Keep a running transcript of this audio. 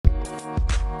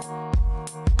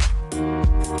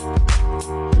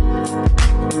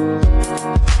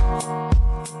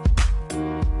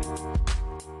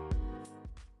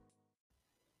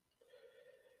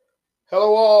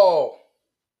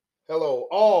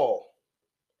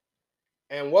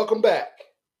and welcome back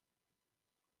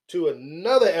to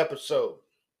another episode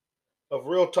of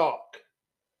Real Talk.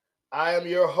 I am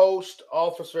your host,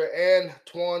 Officer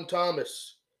Antoine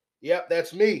Thomas. Yep,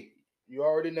 that's me. You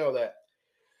already know that.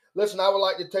 Listen, I would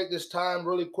like to take this time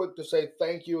really quick to say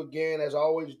thank you again, as I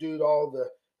always do, to all the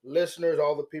listeners,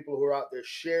 all the people who are out there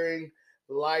sharing,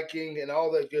 liking, and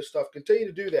all that good stuff. Continue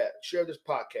to do that. Share this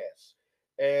podcast.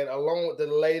 And along with the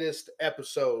latest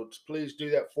episodes, please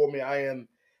do that for me. I am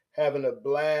having a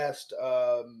blast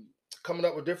coming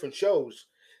up with different shows.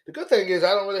 The good thing is,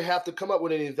 I don't really have to come up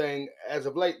with anything as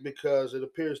of late because it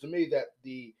appears to me that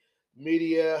the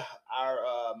media, our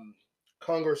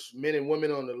congressmen and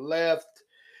women on the left,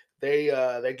 they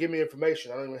give me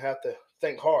information. I don't even have to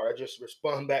think hard. I just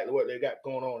respond back to what they got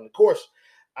going on. And of course,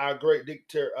 our great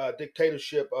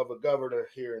dictatorship of a governor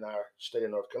here in our state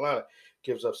of North Carolina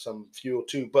gives us some fuel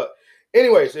too. But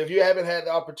anyways, if you haven't had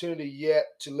the opportunity yet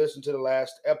to listen to the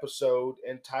last episode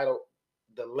entitled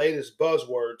 "The Latest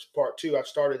Buzzwords" Part Two, I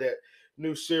started that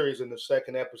new series in the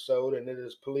second episode, and it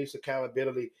is Police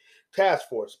Accountability Task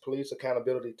Force. Police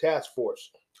Accountability Task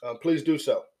Force. Please do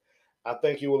so. I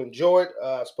think you will enjoy it.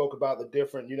 I spoke about the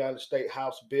different United States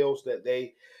House bills that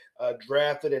they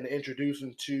drafted and introduced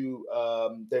into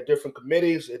their different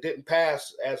committees. It didn't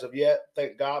pass as of yet,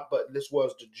 thank God, but this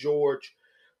was the George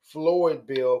Floyd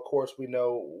bill. Of course, we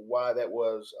know why that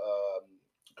was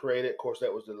created. Of course,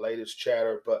 that was the latest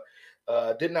chatter, but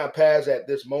did not pass at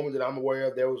this moment that I'm aware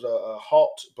of. There was a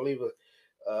halt, I believe,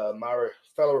 my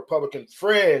fellow Republican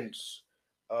friends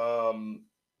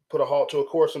put a halt to. Of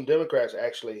course, some Democrats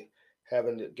actually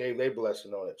having gave their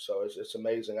blessing on it. So it's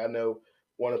amazing. I know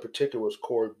one in particular was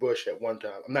Corey Bush at one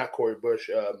time. I'm not Corey Bush.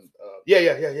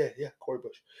 Yeah. Corey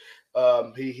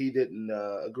Bush. He didn't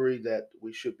agree that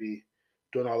we should be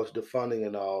doing all this defunding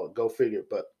and all. Go figure.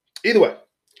 But either way,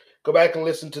 go back and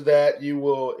listen to that. You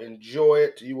will enjoy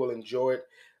it. You will enjoy it.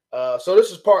 So this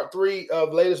is part three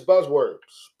of latest buzzwords: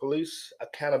 Police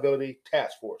Accountability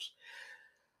Task Force.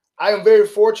 I am very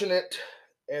fortunate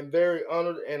and very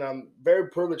honored, and I'm very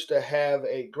privileged to have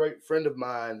a great friend of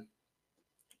mine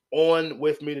on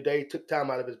with me today. He took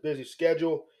time out of his busy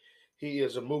schedule. He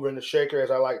is a mover and a shaker, as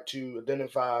I like to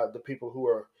identify the people who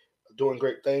are doing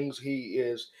great things. He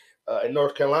is in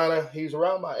North Carolina. He's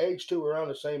around my age too, around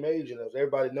the same age. And as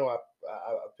everybody know,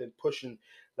 I've been pushing.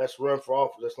 Let's run for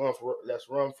office. Let's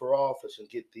run for office and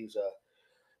get these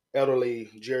elderly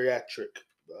geriatric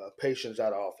patients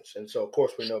out of office. And so, of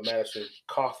course, we know Madison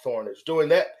Cawthorn is doing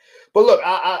that. But look,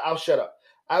 I'll shut up.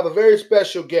 I have a very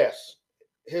special guest.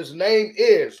 His name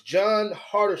is John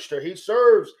Hardister. He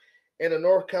serves in the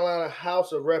North Carolina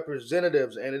House of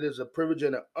Representatives, and it is a privilege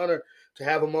and an honor to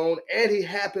have him on. And he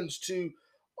happens to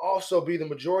also be the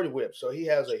majority whip. So he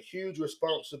has a huge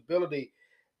responsibility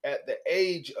at the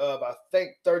age of, I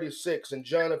think, 36. And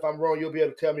John, if I'm wrong, you'll be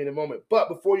able to tell me in a moment. But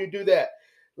before you do that,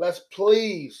 let's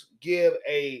please give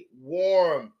a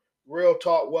warm, real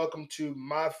talk welcome to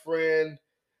my friend,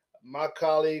 my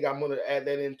colleague. I'm going to add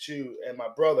that in too, and my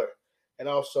brother, and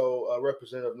also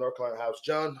Representative of North Carolina House,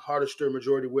 John Hardister,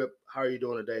 Majority Whip. How are you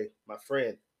doing today, my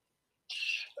friend?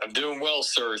 I'm doing well,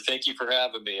 sir. Thank you for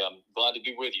having me. I'm glad to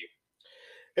be with you.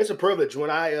 It's a privilege.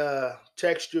 When I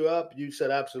text you up, you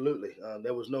said absolutely.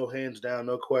 There was no hands down,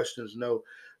 no questions, no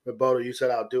rebuttal. You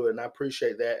said I'll do it, and I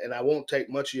appreciate that. And I won't take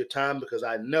much of your time because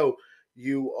I know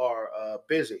you are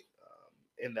busy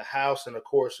in the house and, of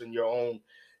course, in your own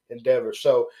endeavor.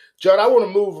 So, John, I want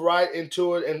to move right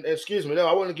into it. And excuse me, no,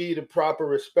 I want to give you the proper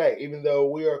respect. Even though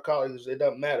we are colleagues, it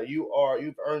doesn't matter. You've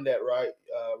earned that right,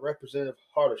 Representative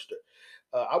Hardister.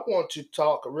 I want to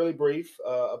talk really brief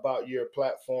about your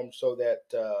platform so that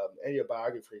and your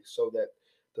biography so that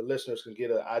the listeners can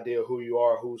get an idea of who you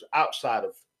are, who's outside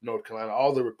of North Carolina.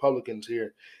 All the Republicans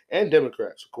here and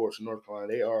Democrats, of course, in North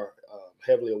Carolina, they are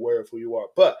heavily aware of who you are.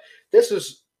 But this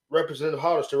is Representative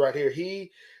Hollister right here.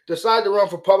 He decided to run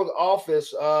for public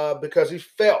office because he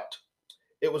felt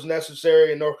it was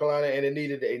necessary in North Carolina and it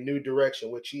needed a new direction,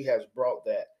 which he has brought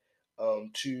that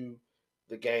to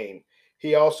the game.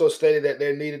 He also stated that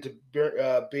there needed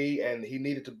to be, and he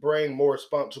needed to bring more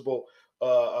responsible,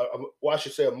 well, I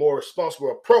should say, a more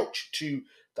responsible approach to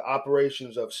the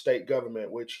operations of state government,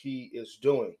 which he is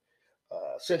doing.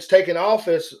 Since taking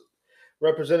office,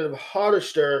 Representative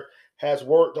Hardister has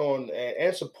worked on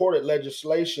and supported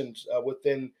legislations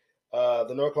within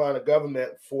the North Carolina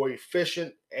government for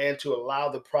efficient and to allow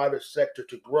the private sector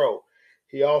to grow.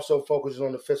 He also focuses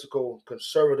on the fiscal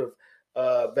conservative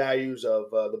values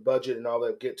of the budget and all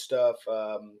that good stuff.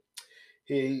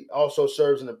 He also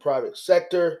serves in the private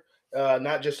sector,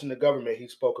 not just in the government. He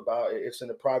spoke about it's in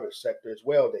the private sector as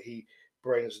well that he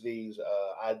brings these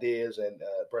ideas and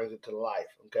brings it to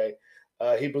life. Okay,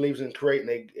 he believes in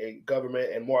creating a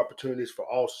government and more opportunities for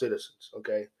all citizens.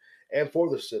 Okay, and for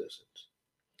the citizens.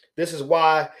 This is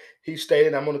why he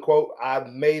stated, I'm going to quote, I've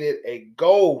made it a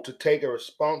goal to take a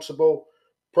responsible,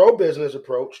 pro business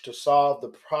approach to solve the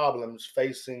problems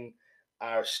facing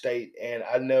our state. And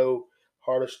I know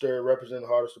Hardister, Representative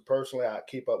Hardister personally, I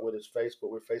keep up with his Facebook.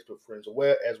 We're Facebook friends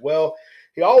as well.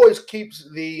 He always keeps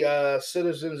the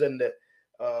citizens and the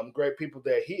great people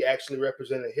that he actually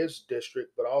represented his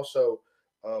district, but also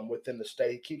within the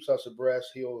state. He keeps us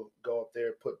abreast. He'll go up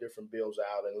there, put different bills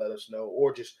out, and let us know,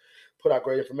 or just put out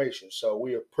great information. So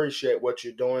we appreciate what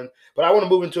you're doing. But I want to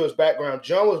move into his background.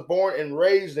 John was born and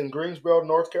raised in Greensboro,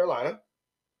 North Carolina.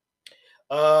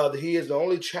 He is the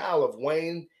only child of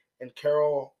Wayne and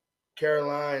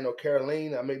Caroline or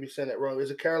Caroline. I may be saying that wrong.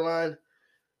 Is it Caroline?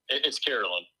 It's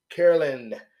Carolyn.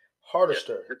 Carolyn Hardister.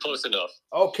 Yeah, you're close enough.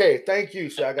 Okay, thank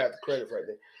you. So I got the credit right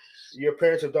there. Your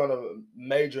parents have done a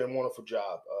major and wonderful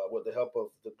job with the help of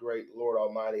the great Lord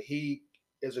Almighty. He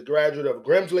is a graduate of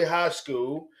Grimsley High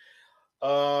School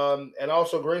and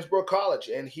also Greensboro College,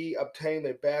 and he obtained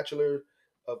a Bachelor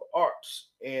of Arts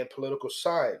in Political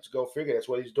Science. Go figure, that's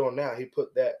what he's doing now. He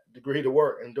put that degree to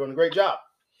work and doing a great job.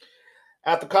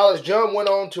 After college, John went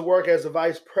on to work as the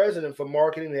vice president for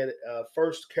marketing at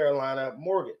First Carolina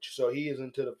Mortgage. So he is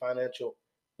into the financial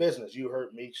business. You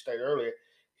heard me state earlier,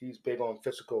 he's big on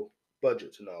fiscal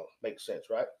budgets and all. Makes sense,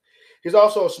 right? He's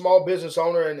also a small business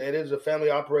owner, and it is a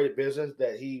family-operated business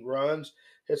that he runs.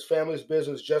 His family's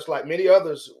business, just like many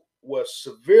others, was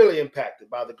severely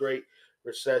impacted by the Great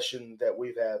Recession that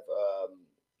we've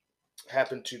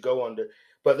happened to go under.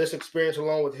 But this experience,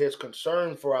 along with his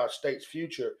concern for our state's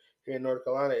future here in North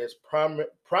Carolina, is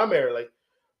primarily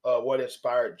what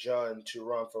inspired John to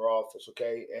run for office.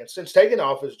 Okay, and since taking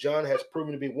office, John has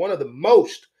proven to be one of the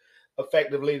most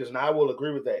effective leaders, and I will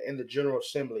agree with that. In the General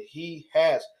Assembly, he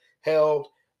has held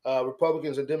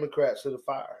Republicans and Democrats to the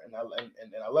fire, and I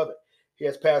love it. He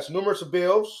has passed numerous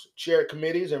bills, chaired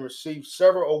committees, and received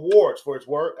several awards for his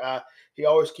work. He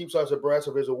always keeps us abreast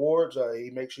of his awards.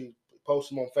 He makes sure he posts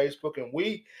them on Facebook, and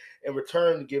we, in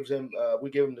return, we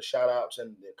give him the shout outs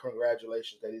and the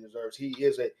congratulations that he deserves. He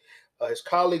is his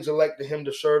colleagues elected him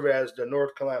to serve as the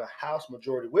North Carolina House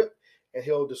Majority Whip, and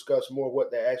he'll discuss more what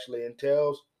that actually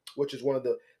entails, which is one of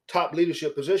the top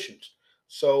leadership positions.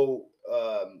 So,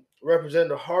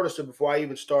 Representative Hardister, before I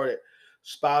even started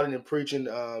spouting and preaching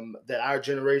that our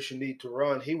generation need to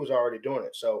run, he was already doing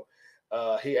it. So,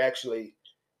 he actually,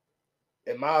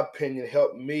 in my opinion,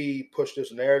 helped me push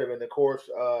this narrative. And of course,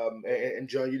 and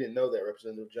John, you didn't know that,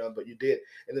 Representative John, but you did.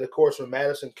 And then, of course, when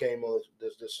Madison came on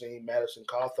the scene, Madison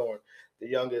Cawthorn, the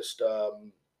youngest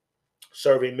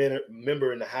serving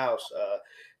member in the House,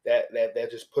 that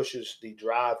just pushes the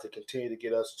drive to continue to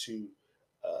get us to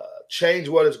change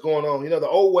what is going on. You know, the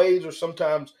old ways are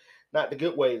sometimes not the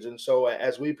good ways. And so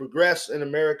as we progress in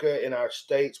America, in our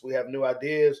states, we have new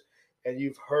ideas. And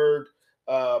you've heard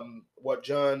what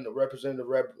John, Representative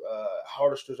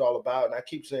Hardister, is all about. And I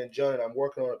keep saying John, and I'm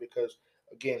working on it because,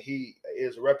 again, he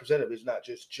is a representative. He's not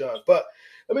just John. But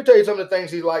let me tell you some of the things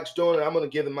he likes doing. And I'm going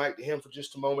to give the mic to him for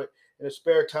just a moment. In his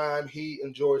spare time, he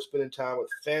enjoys spending time with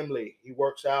family. He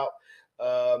works out.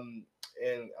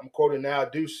 And I'm quoting now, I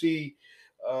do see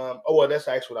that's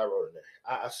actually what I wrote in there.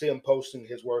 I see him posting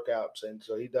his workouts, and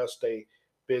so he does stay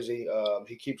busy.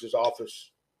 He keeps his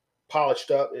office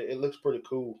polished up. It looks pretty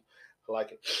cool. I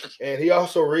like it. And he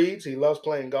also reads. He loves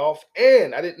playing golf.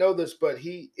 And I didn't know this, but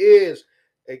he is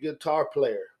a guitar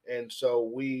player. And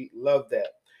so we love that.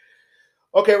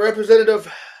 Okay,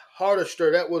 Representative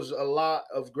Hardister, that was a lot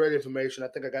of great information. I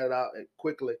think I got it out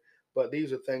quickly, but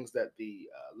these are things that the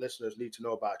listeners need to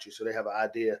know about you so they have an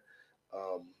idea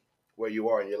where you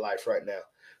are in your life right now.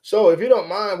 So, if you don't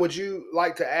mind, would you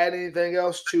like to add anything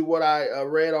else to what I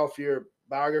read off your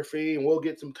biography? And we'll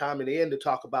get some time in the end to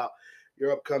talk about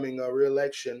your upcoming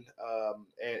reelection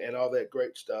and all that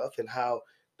great stuff and how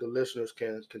the listeners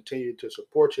can continue to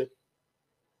support you.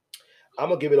 I'm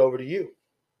going to give it over to you.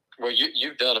 Well,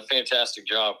 you've done a fantastic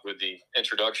job with the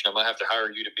introduction. I might have to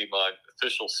hire you to be my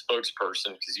official spokesperson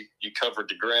because you covered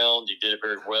the ground. You did it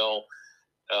very well.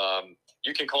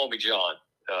 You can call me John.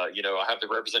 I have the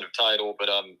representative title, but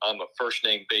I'm a first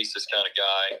name basis kind of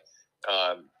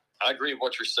guy. I agree with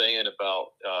what you're saying about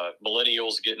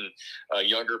millennials getting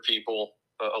younger people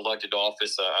elected to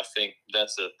office. I think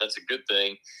that's a good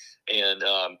thing. And,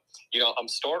 I'm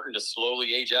starting to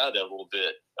slowly age out of that a little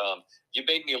bit. You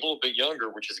made me a little bit younger,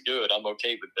 which is good. I'm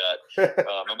okay with that.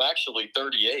 I'm actually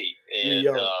 38, and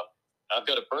I've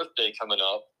got a birthday coming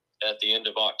up at the end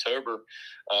of October.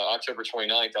 October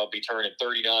 29th, I'll be turning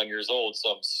 39 years old. So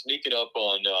I'm sneaking up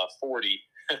on 40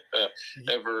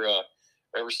 ever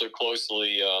so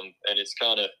closely. And it's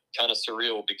kind of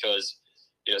surreal because,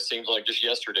 it seems like just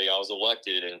yesterday I was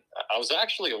elected, and I was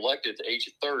actually elected at the age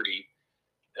of 30.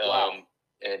 Wow.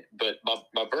 But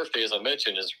my birthday, as I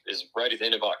mentioned, is right at the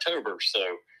end of October. So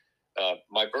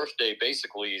my birthday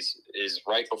basically is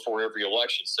right before every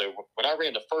election. So when I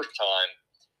ran the first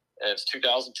time, it was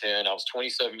 2010. I was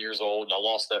 27 years old, and I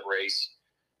lost that race.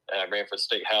 And I ran for the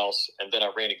state house, and then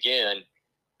I ran again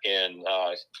in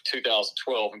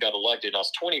 2012 and got elected. And I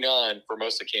was 29 for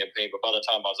most of the campaign, but by the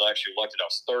time I was actually elected, I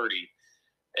was 30.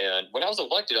 And when I was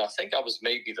elected, I think I was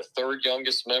maybe the third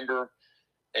youngest member,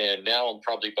 and now I'm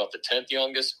probably about the 10th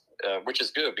youngest, which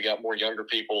is good. We got more younger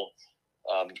people,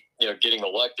 getting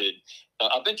elected.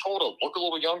 I've been told to look a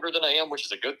little younger than I am, which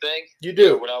is a good thing. You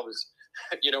do. When I was,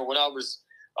 when I was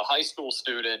a high school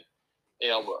student,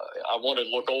 I wanted to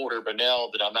look older, but now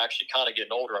that I'm actually kind of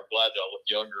getting older, I'm glad that I look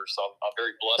younger. So I'm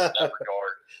very blessed in that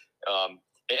regard.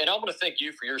 And I want to thank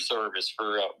you for your service,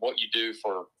 for what you do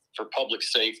for public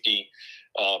safety,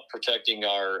 protecting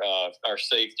our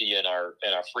safety and our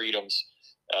freedoms.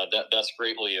 That's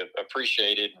greatly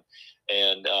appreciated,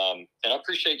 and I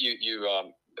appreciate you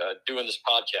doing this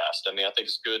podcast. I mean, I think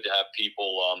it's good to have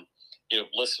people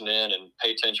listen in and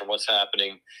pay attention to what's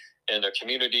happening in their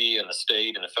community and the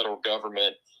state and the federal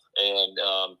government. And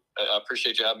I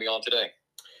appreciate you having me on today.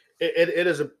 It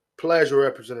is a pleasure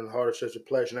representing Hardest. It's a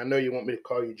pleasure. And I know you want me to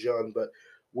call you John, but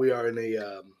we are in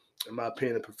in my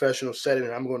opinion, a professional setting,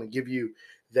 and I'm going to give you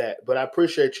that. But I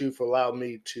appreciate you for allowing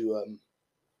me to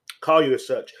call you as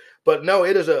such. But no,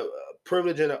 it is a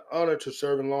privilege and an honor to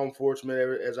serve in law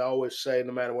enforcement. As I always say,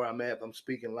 no matter where I'm at, if I'm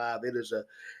speaking live, it is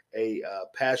a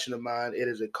passion of mine. It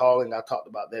is a calling. I talked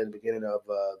about that in the beginning of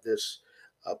this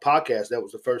podcast. That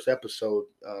was the first episode.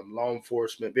 Law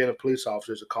enforcement, being a police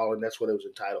officer is a calling. That's what it was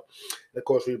entitled. And of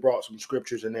course, we brought some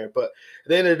scriptures in there. But at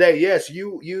the end of the day, yes,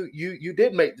 you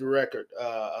did make the record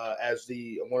as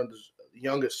one of the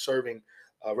youngest serving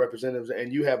representatives,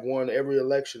 and you have won every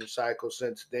election cycle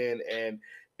since then, and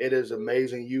it is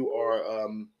amazing. You are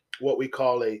what we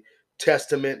call a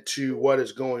testament to what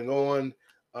is going on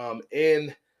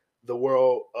in the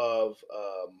world of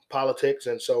politics,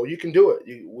 and so you can do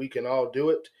it. We can all do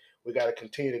it. We got to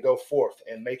continue to go forth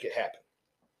and make it happen.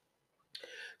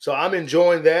 So I'm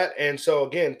enjoying that, and so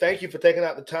again, thank you for taking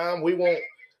out the time. We won't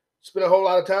spend a whole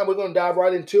lot of time. We're going to dive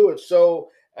right into it. So,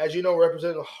 as you know,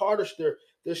 Representative Hardester,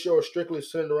 this show is strictly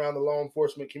centered around the law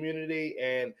enforcement community,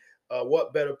 and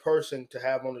what better person to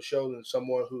have on the show than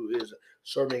someone who is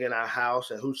serving in our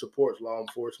house and who supports law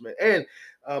enforcement. And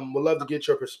we'd love to get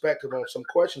your perspective on some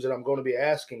questions that I'm going to be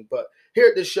asking. But here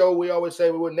at this show, we always say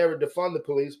we would never defund the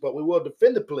police, but we will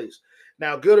defend the police.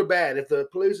 Now, good or bad, if the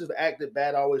police have acted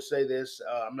bad, I always say this,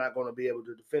 I'm not going to be able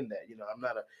to defend that. I'm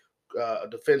not a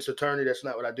defense attorney. That's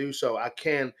not what I do. So I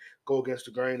can go against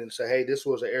the grain and say, hey, this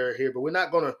was an error here. But we're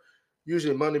not going to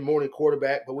usually Monday morning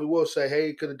quarterback, but we will say, hey,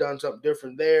 you could have done something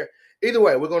different there. Either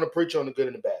way, we're going to preach on the good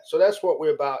and the bad. So that's what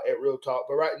we're about at Real Talk.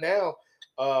 But right now,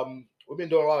 we've been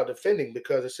doing a lot of defending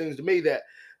because it seems to me that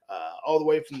all the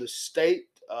way from the state,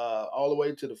 all the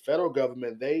way to the federal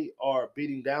government, they are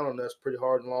beating down on us pretty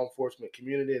hard in the law enforcement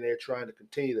community, and they're trying to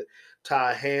continue to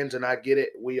tie hands. And I get it.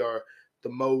 We are the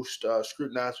most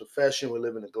scrutinized profession. We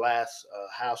live in a glass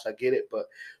house. I get it, but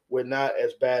we're not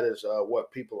as bad as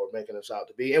what people are making us out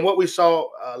to be. And what we saw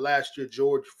last year,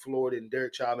 George Floyd and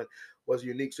Derek Chauvin, was a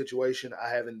unique situation. I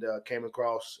haven't came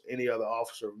across any other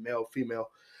officer, male, female,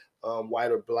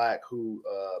 white or black, who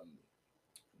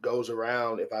goes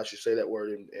around, if I should say that word,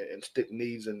 and stick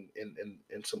knees in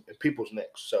people's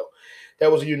necks. So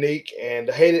that was unique,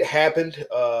 and I hate it happened.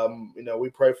 We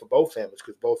pray for both families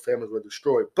because both families were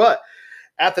destroyed. But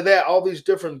after that, all these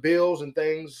different bills and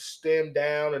things stemmed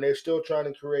down, and they're still trying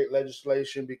to create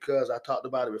legislation because I talked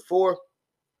about it before.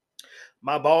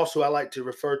 My boss, who I like to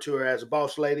refer to her as a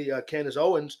boss lady, Candace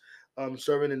Owens,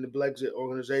 serving in the Brexit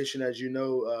organization, as you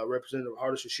know, Representative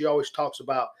Hardester, she always talks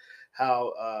about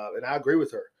how, and I agree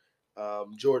with her,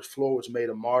 George Floyd was made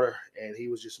a martyr, and he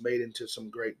was just made into some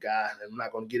great guy. And I'm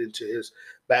not going to get into his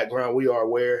background. We are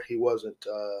aware he wasn't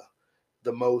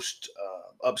the most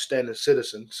upstanding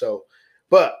citizen. So,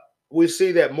 but we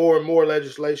see that more and more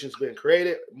legislation has been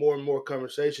created, more and more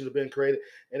conversations have been created,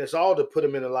 and it's all to put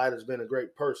him in the light as being a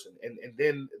great person. And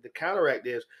then the counteract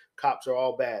is cops are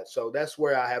all bad. So that's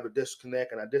where I have a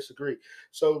disconnect and I disagree.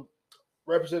 So,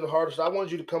 Representative Hardester, I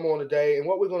wanted you to come on today, and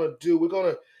what we're going to do, we're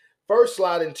going to first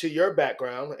slide into your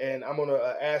background, and I'm going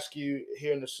to ask you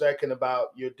here in a second about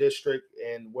your district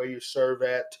and where you serve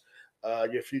at.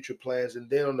 your future plans. And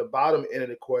then on the bottom end of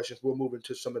the questions, we'll move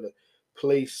into some of the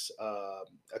police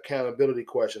accountability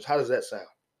questions. How does that sound?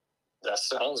 That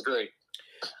sounds great.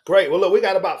 Great. Well, look, we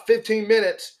got about 15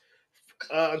 minutes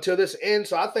until this ends.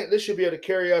 So I think this should be able to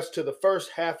carry us to the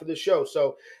first half of the show.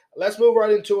 So let's move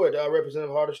right into it,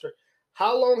 Representative Hardister.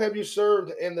 How long have you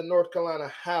served in the North Carolina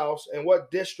House, and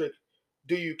what district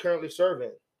do you currently serve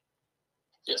in?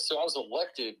 Yeah, so I was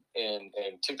elected in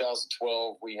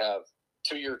 2012. We have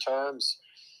 2-year terms,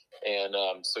 and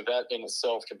so that in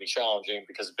itself can be challenging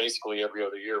because basically every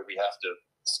other year we have to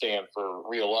stand for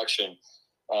re-election.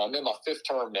 I'm in my 5th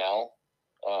term now.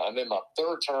 I'm in my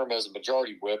 3rd term as a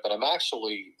majority whip, and I'm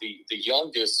actually the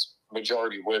youngest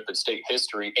majority whip in state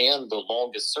history and the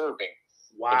longest serving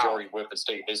majority whip in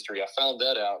state history. I found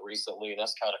that out recently, and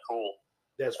that's kind of cool.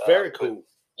 That's very cool.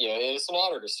 Yeah, it's an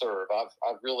honor to serve.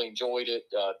 I've really enjoyed it.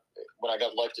 When I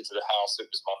got elected to the House, it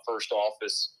was my first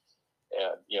office,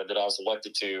 that I was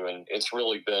elected to, and it's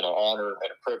really been an honor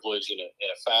and a privilege and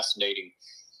a fascinating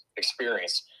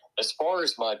experience. As far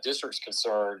as my district's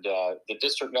concerned, the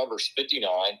district number is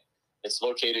 59. It's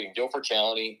located in Guilford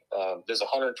County. There's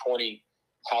 120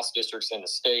 House districts in the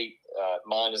state.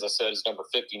 Mine, as I said, is number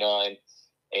 59,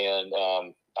 and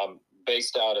I'm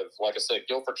based out of, like I said,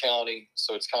 Guilford County,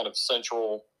 so it's kind of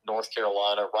central North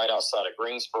Carolina, right outside of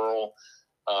Greensboro.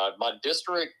 My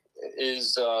district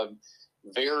is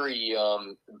very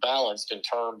balanced in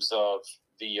terms of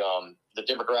the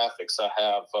demographics. I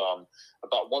have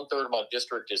about 1/3 of my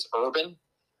district is urban,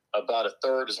 about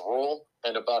 1/3 is rural,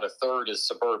 and about 1/3 is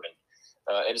suburban.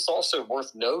 And it's also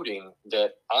worth noting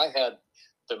that I had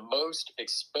the most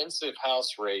expensive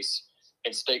House race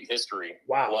in state history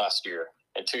last year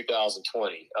in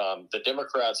 2020. The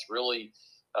Democrats really,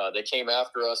 they came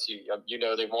after us.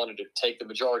 They wanted to take the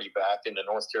majority back in the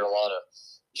North Carolina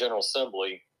General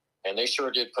Assembly, and they sure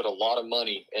did put a lot of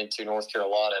money into North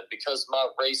Carolina. And because my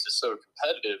race is so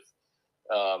competitive,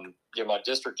 my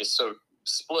district is so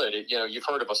split. You've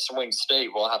heard of a swing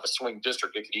state. Well, I have a swing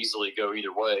district. It could easily go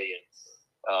either way.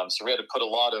 And so we had to put a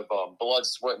lot of blood,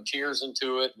 sweat, and tears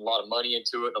into it, and a lot of money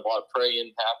into it, and a lot of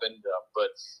praying happened. But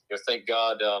thank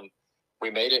God we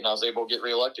made it, and I was able to get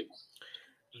reelected.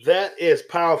 That is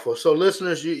powerful. So,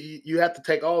 listeners, you have to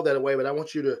take all that away, but I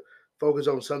want you to focus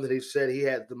on something he said. He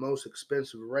had the most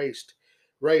expensive race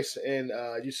in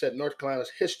you said North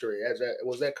Carolina's history.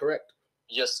 Was that correct?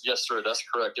 Yes, sir. That's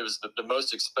correct. It was the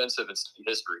most expensive in state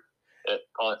history.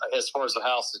 As far as the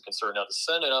House is concerned. Now, the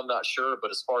Senate, I'm not sure,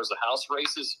 but as far as the House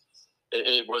races,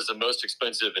 it was the most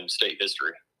expensive in state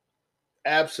history.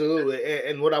 Absolutely.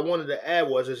 And what I wanted to add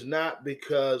was it's not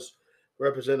because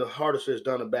Representative Hardister has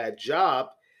done a bad job.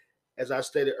 As I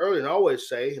stated earlier, and I always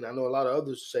say, and I know a lot of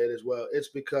others say it as well, it's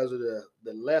because of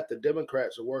the left. The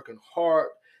Democrats are working hard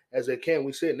as they can.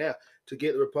 We see it now to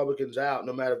get the Republicans out,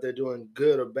 no matter if they're doing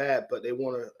good or bad. But they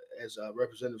want to, as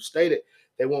Representative stated,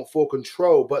 they want full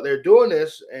control. But they're doing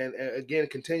this, and again,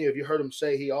 continue. If you heard him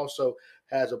say, he also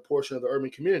has a portion of the urban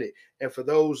community. And for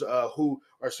those who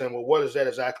are saying, well, what does that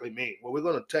exactly mean? Well, we're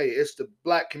going to tell you, it's the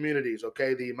Black communities,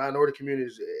 okay, the minority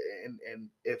communities, and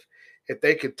if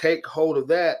they could take hold of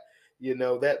that,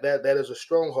 that is a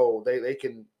stronghold. They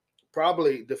can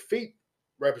probably defeat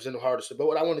Representative Hardison. But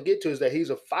what I want to get to is that he's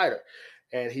a fighter,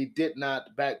 and he did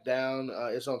not back down.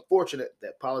 It's unfortunate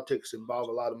that politics involve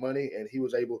a lot of money, and he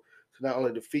was able to not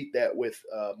only defeat that with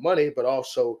money, but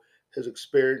also his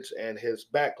experience and his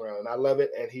background. And I love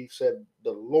it. And he said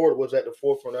the Lord was at the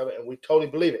forefront of it, and we totally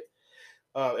believe it.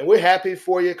 And we're happy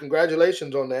for you.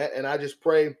 Congratulations on that. And I just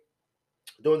pray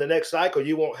during the next cycle,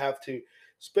 you won't have to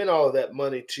spend all of that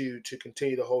money to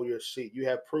continue to hold your seat. You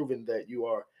have proven that you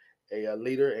are a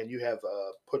leader, and you have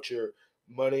put your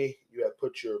money, you have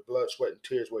put your blood, sweat, and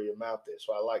tears where your mouth is.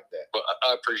 So I like that. Well,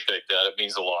 I appreciate that. It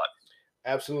means a lot.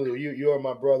 Absolutely. You are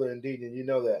my brother indeed, and you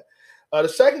know that. The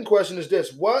second question is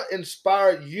this: what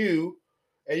inspired you?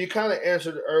 And you kind of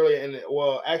answered it earlier, and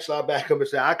well, actually, I'll back up and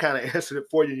say I kind of answered it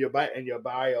for you in your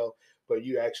bio, but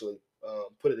you actually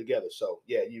put it together. So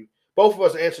yeah, both of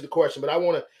us answered the question, but I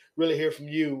want to really hear from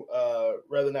you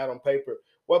rather than out on paper.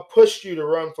 What pushed you to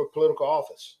run for political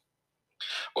office?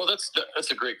 Well,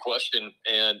 that's a great question,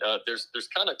 and there's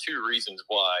kind of two reasons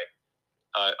why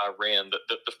I ran.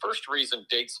 The first reason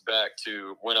dates back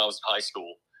to when I was in high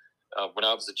school. When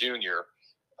I was a junior,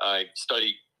 I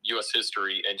studied U.S.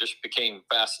 history and just became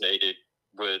fascinated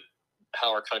with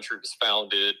how our country was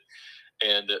founded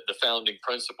and the founding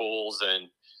principles, and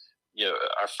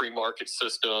our free market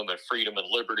system and freedom and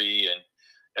liberty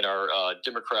and our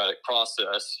democratic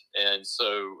process. And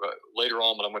so later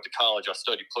on, when I went to college, I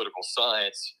studied political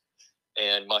science.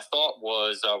 And my thought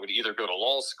was I would either go to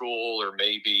law school or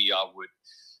maybe I would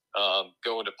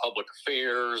go into public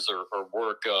affairs or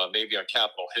work maybe on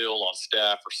Capitol Hill on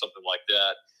staff or something like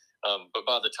that. But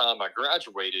by the time I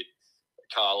graduated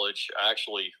college, I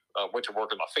actually went to work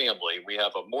with my family. We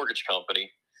have a mortgage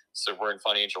company, so we're in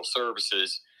financial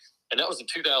services, and that was in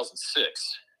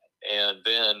 2006. And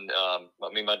then,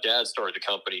 my dad started the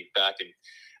company back in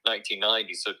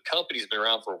 1990, so the company's been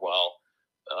around for a while.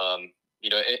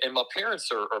 And my parents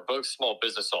are both small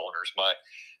business owners.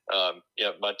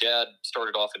 My dad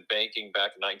started off in banking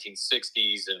back in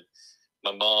 1960s, and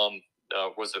my mom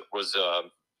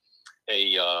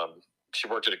she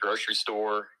worked at a grocery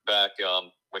store back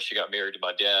when she got married to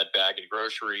my dad, bagging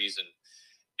groceries, and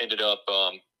ended up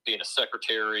being a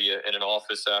secretary in an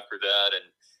office after that,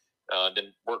 and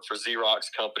then worked for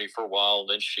Xerox company for a while. And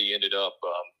then she ended up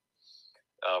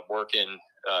working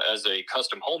as a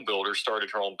custom home builder,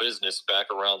 started her own business back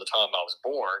around the time I was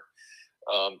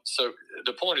born. So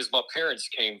the point is, my parents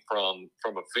came from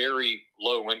a very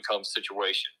low income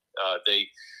situation.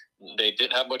 They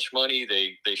didn't have much money.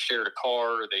 They shared a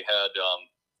car. They had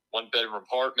one bedroom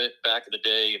apartment back in the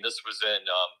day, and this was in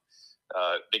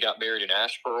they got married in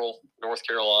Asheboro, North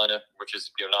Carolina, which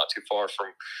is not too far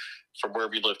from where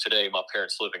we live today. My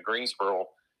parents live in Greensboro,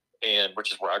 and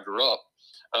which is where I grew up.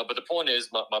 But the point is,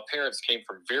 my parents came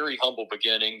from very humble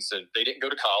beginnings, and they didn't go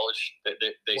to college.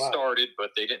 They Wow. started,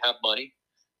 but they didn't have money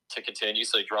to continue,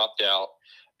 so they dropped out.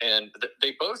 And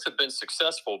they both have been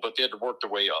successful, but they had to work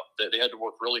their way up. They had to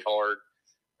work really hard,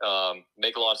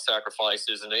 make a lot of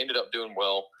sacrifices, and they ended up doing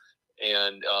well.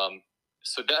 And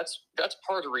so that's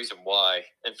part of the reason why.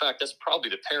 In fact, that's probably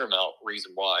the paramount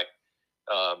reason why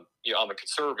I'm a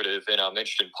conservative and I'm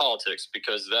interested in politics,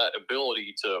 because that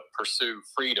ability to pursue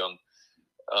freedom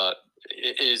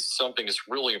is something that's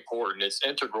really important. It's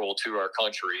integral to our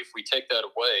country. If we take that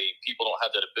away, people don't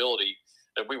have that ability,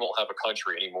 then we won't have a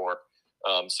country anymore.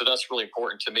 So that's really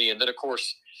important to me. And then, of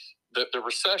course, the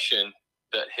recession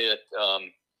that hit,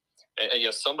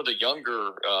 and some of the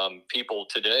younger people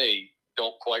today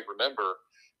don't quite remember,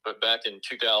 but back in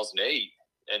 2008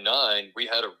 and 9, we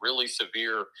had a really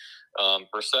severe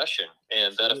recession,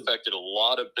 and that affected a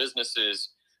lot of businesses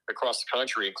across the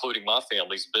country, including my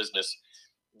family's business.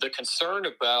 The concern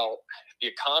about the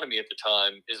economy at the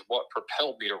time is what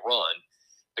propelled me to run,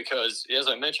 because, as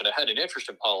I mentioned, I had an interest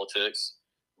in politics,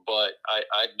 but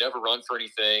I'd never run for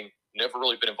anything, never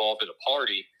really been involved in a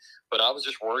party, but I was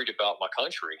just worried about my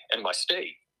country and my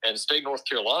state. And the state of North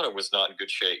Carolina was not in good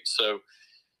shape. So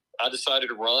I decided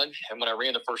to run. And when I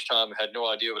ran the first time, I had no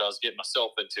idea what I was getting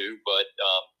myself into, but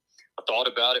I thought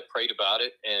about it, prayed about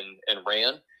it, and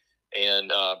ran.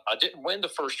 And I didn't win the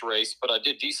first race, but I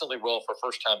did decently well for a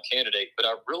first-time candidate. But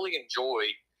I really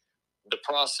enjoyed the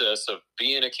process of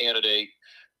being a candidate,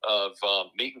 of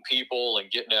meeting people and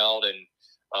getting out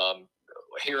and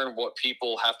hearing what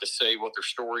people have to say, what their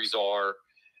stories are.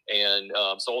 And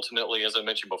so ultimately, as I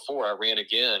mentioned before, I ran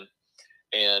again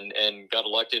and got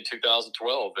elected in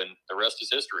 2012, and the rest is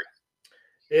history.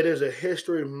 It is a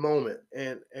history moment,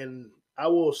 and I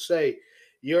will say,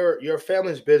 your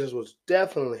family's business was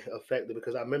definitely affected,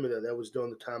 because I remember that was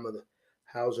during the time of the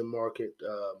housing market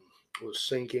was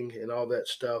sinking and all that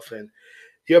stuff. And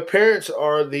your parents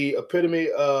are the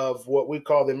epitome of what we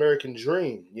call the American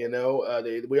dream.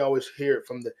 We always hear it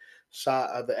from the side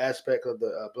of the aspect of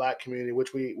the Black community,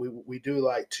 which we do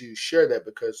like to share that,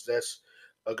 because that's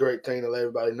a great thing to let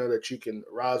everybody know that you can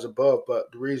rise above.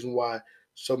 But the reason why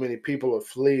so many people are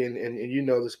fleeing, and you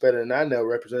know this better than I know,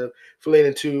 Representative, fleeing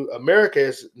into America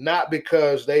is not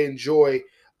because they enjoy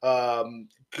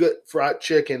good fried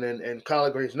chicken and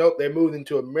collard greens. Nope, they moved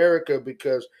into America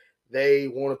because they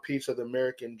want a piece of the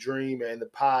American dream and the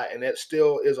pie, and that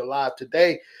still is alive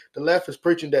today. The left is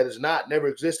preaching that it's not, never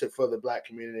existed for the Black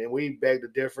community, and we beg to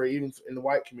differ, even in the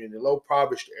white community, low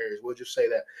impoverished areas. We'll just say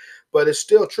that, but it's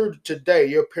still true today.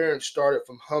 Your parents started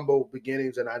from humble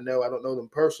beginnings, and I don't know them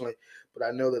personally, but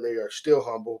I know that they are still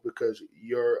humble, because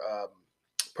your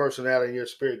personality and your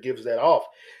spirit gives that off.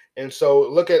 And so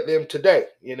look at them today.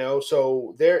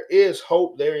 So there is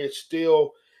hope. There is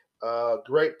still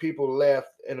great people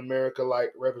left in America,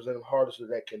 like Representative Hardison,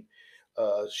 that can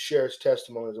share his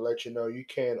testimony to let you know you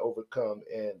can overcome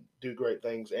and do great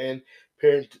things. And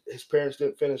his parents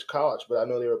didn't finish college, but I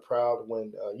know they were proud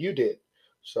when you did.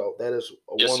 So that is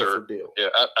a Yes, wonderful sir. deal. Yeah,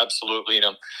 absolutely. And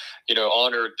I'm,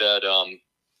 honored that,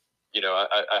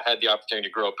 I had the opportunity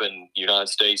to grow up in the United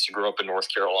States, to grow up in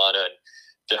North Carolina, and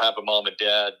to have a mom and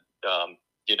dad,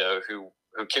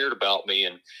 who cared about me.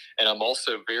 And I'm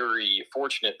also very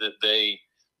fortunate that they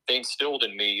instilled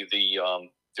in me the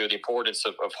importance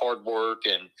of hard work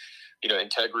and,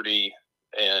 integrity,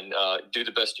 and do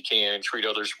the best you can and treat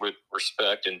others with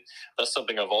respect. And that's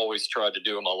something I've always tried to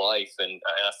do in my life. And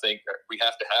I think we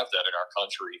have to have that in our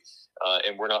country.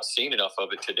 And we're not seeing enough of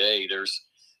it today. There's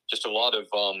just a lot of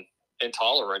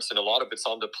intolerance, and a lot of it's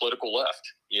on the political left.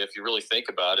 If you really think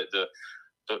about it,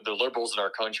 the liberals in our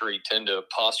country tend to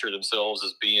posture themselves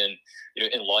as being,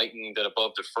 enlightened and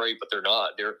above the fray, but they're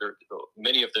not. They're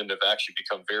many of them have actually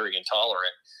become very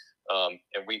intolerant,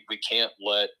 and we can't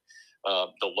let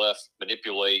the left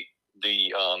manipulate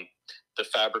the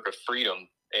fabric of freedom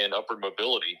and upward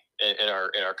mobility in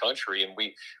our country. And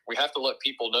we have to let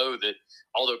people know that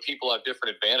although people have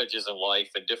different advantages in life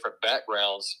and different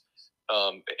backgrounds,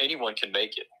 anyone can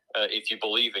make it if you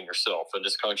believe in yourself in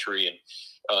this country. And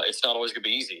it's not always going to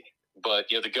be easy, but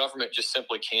the government just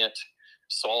simply can't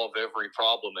solve every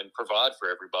problem and provide for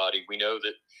everybody. We know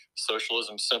that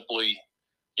socialism simply,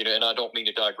 and I don't mean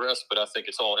to digress, but I think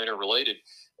it's all interrelated.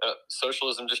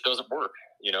 Socialism just doesn't work,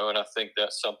 and I think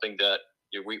that's something that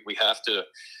we have to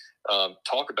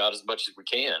talk about as much as we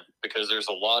can, because there's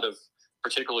a lot of,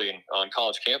 particularly on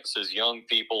college campuses, young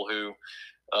people who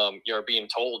are being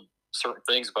told certain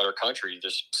things about our country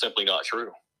just simply not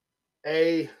true.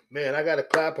 Hey, man, I got to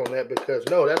clap on that because,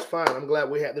 no, that's fine. I'm glad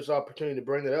we had this opportunity to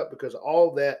bring it up because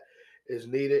all that is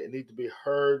needed. It needs to be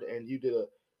heard, and you did a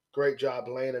great job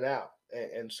laying it out.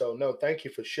 And so, no, thank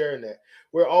you for sharing that.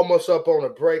 We're almost up on a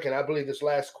break, and I believe this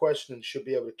last question should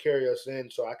be able to carry us in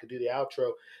so I could do the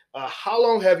outro. How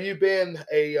long have you been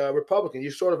a Republican?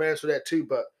 You sort of answered that too,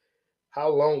 but how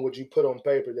long would you put on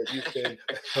paper that you've been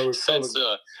a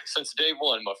Republican? Since day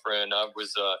one, my friend. I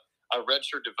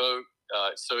registered to vote.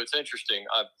 So it's interesting.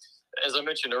 As I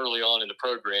mentioned early on in the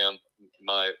program,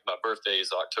 my birthday is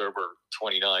October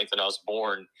 29th, and I was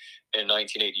born in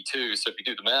 1982. So if you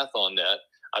do the math on that,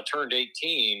 I turned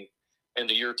 18 in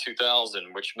the year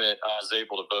 2000, which meant I was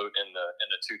able to vote in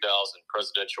the 2000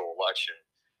 presidential election.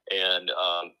 And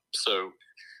so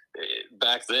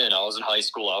back then, I was in high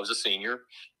school. I was a senior,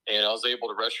 and I was able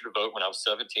to register to vote when I was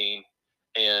 17.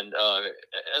 And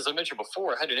as I mentioned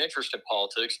before, I had an interest in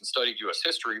politics and studied U.S.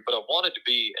 history, but I wanted to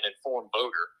be an informed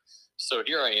voter. So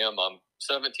here I am. I'm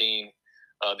 17.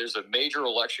 There's a major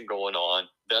election going on.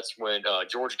 That's when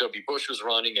George W. Bush was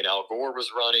running and Al Gore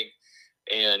was running.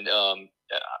 And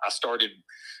I started.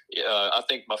 I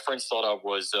think my friends thought I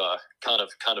was kind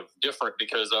of different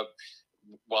because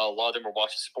while a lot of them are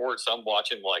watching sports, I'm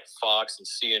watching like Fox and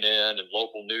CNN and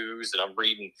local news, and I'm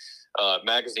reading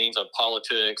magazines on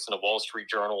politics and the Wall Street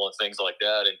Journal and things like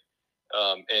that.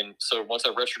 And so once I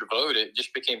registered to vote, it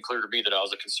just became clear to me that I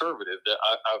was a conservative. That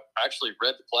I actually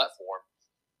read the platform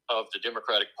of the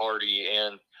Democratic Party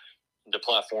and the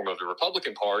platform of the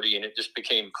Republican Party, and it just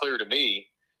became clear to me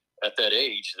at that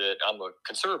age that I'm a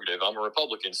conservative. I'm a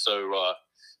Republican. So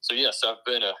yes, I've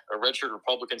been a registered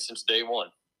Republican since day one.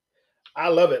 I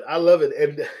love it. I love it.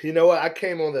 And you know what? I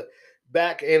came on the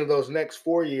back end of those next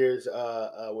 4 years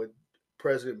with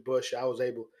President Bush. I was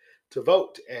able to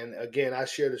vote. And again, I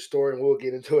shared a story, and we'll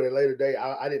get into it at a later date.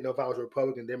 I didn't know if I was a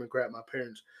Republican, Democrat. My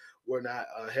parents were not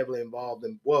heavily involved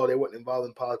in, well, they weren't involved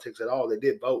in politics at all. They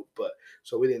did vote, but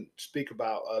so we didn't speak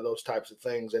about those types of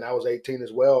things. And I was 18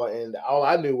 as well. And all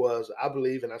I knew was I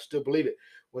believe, and I still believe it,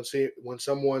 when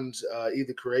someone's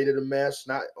either created a mess,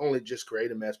 not only just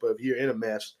create a mess, but if you're in a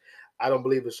mess, I don't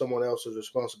believe it's someone else's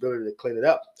responsibility to clean it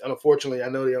up. And unfortunately, I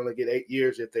know they only get 8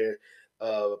 years if they're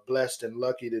blessed and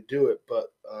lucky to do it.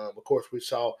 But of course, we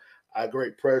saw our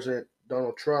great president,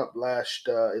 Donald Trump, last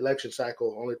election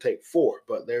cycle only take 4,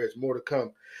 but there is more to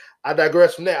come. I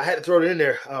digress from that. I had to throw it in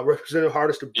there, Representative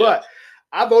Hardisty. Yeah. But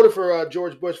I voted for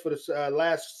George Bush for the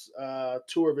last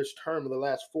tour of his term of the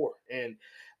last 4. And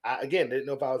I, again, didn't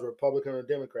know if I was a Republican or a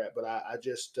Democrat, but I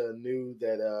just knew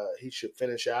that he should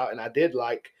finish out. And I did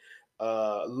like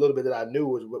a little bit that I knew,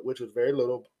 which was very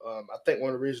little. I think one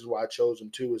of the reasons why I chose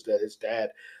him too is that his dad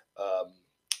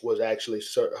was actually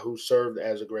who served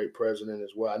as a great president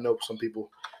as well. I know some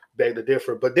people beg to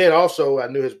differ, but then also I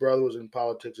knew his brother was in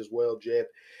politics as well, Jeb.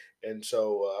 And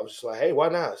so I was just like, hey, why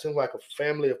not? It seems like a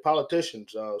family of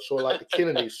politicians, sort of like the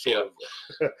Kennedys, sort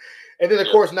of. And then,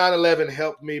 of course, 9/11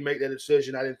 helped me make that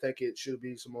decision. I didn't think it should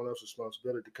be someone else's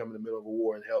responsibility to come in the middle of a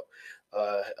war and help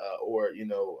or,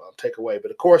 take away.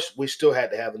 But, of course, we still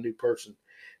had to have a new person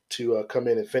to come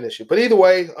in and finish it. But either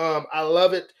way, I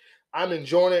love it. I'm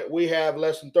enjoying it. We have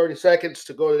less than 30 seconds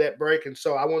to go to that break. And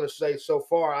so I want to say so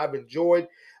far I've enjoyed.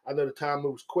 I know the time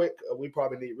moves quick. We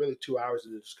probably need really 2 hours to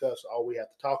discuss all we have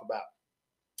to talk about.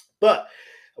 But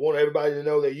I want everybody to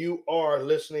know that you are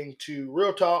listening to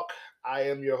Real Talk. I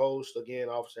am your host, again,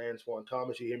 Officer Antoine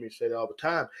Thomas. You hear me say that all the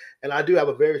time. And I do have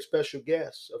a very special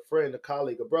guest, a friend, a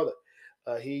colleague, a brother.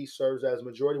 He serves as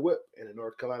Majority Whip in the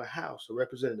North Carolina House of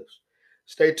Representatives.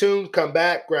 Stay tuned, come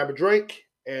back, grab a drink,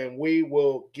 and we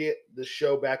will get the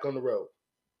show back on the road.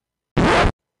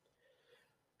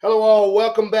 Hello, all.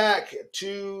 Welcome back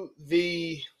to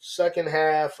the second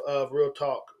half of Real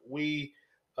Talk. We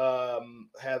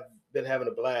have been having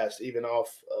a blast, even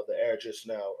off of the air just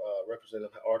now.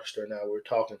 Representative Artister and I were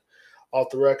talking off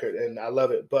the record, and I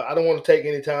love it. But I don't want to take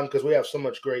any time because we have so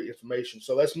much great information.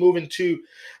 So let's move into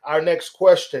our next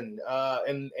question.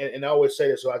 And I always say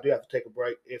this, so I do have to take a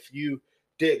break. If you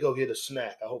did go get a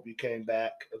snack, I hope you came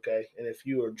back, okay? And if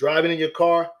you are driving in your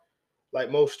car, like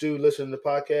most do, listening to the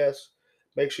podcast,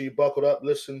 make sure you buckled up,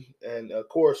 listen, and of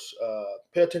course,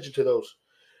 pay attention to those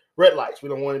red lights. We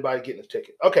don't want anybody getting a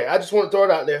ticket. Okay, I just want to throw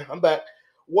it out there. I'm back.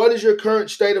 What is your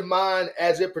current state of mind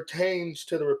as it pertains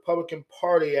to the Republican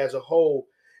Party as a whole?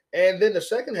 And then the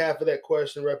second half of that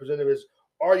question, Representative, is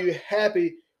are you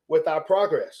happy with our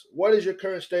progress? What is your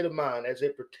current state of mind as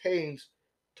it pertains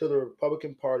to the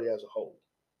Republican Party as a whole?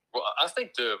 Well, I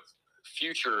think the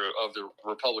future of the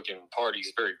Republican Party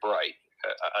is very bright.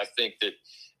 I think that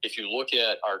if you look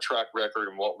at our track record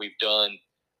and what we've done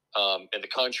in the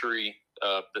country,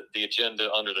 the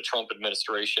agenda under the Trump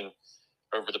administration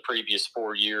over the previous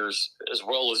 4 years, as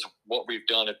well as what we've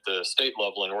done at the state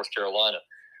level in North Carolina,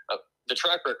 the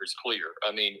track record is clear.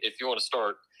 I mean, if you want to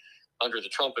start under the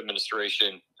Trump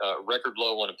administration, record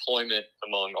low unemployment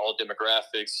among all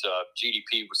demographics,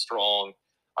 GDP was strong,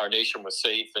 our nation was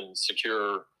safe and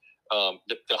secure,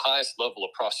 the highest level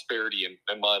of prosperity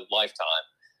in my lifetime.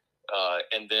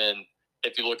 And then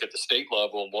if you look at the state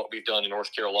level and what we've done in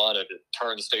North Carolina to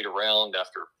turn the state around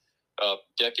after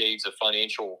decades of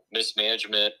financial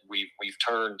mismanagement, we've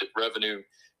turned revenue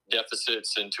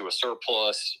deficits into a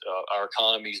surplus. Our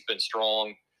economy's been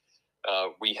strong.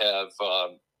 We have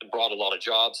brought a lot of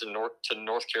jobs to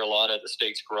North Carolina. The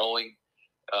state's growing.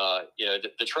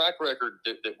 The track record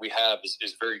that we have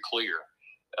is very clear.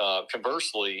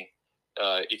 Conversely,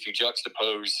 if you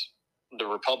juxtapose the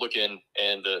Republican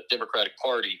and the Democratic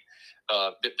Party,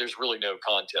 there's really no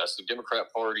contest. The Democrat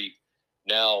Party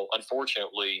now,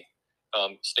 unfortunately,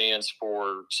 stands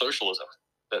for socialism.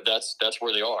 That's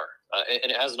where they are, and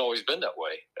it hasn't always been that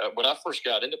way. When I first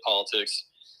got into politics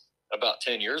about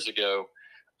 10 years ago,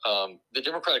 the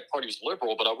Democratic Party was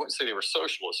liberal, but I wouldn't say they were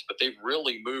socialist. But they've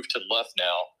really moved to the left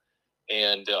now,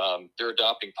 and they're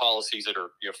adopting policies that are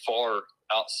far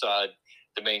outside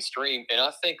the mainstream. And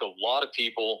I think a lot of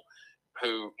people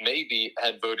who maybe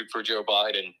had voted for Joe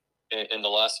Biden in the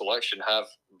last election have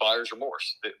buyer's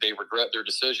remorse. They regret their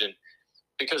decision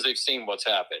because they've seen what's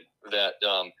happened, that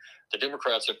the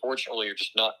Democrats, unfortunately, are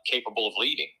just not capable of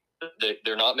leading.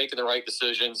 They're not making the right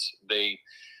decisions.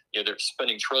 They're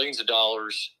spending trillions of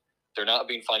dollars. They're not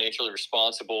being financially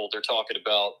responsible. They're talking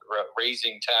about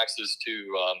raising taxes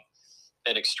to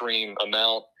an extreme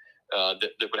amount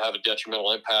that would have a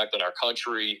detrimental impact on our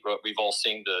country. We've all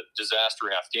seen the disaster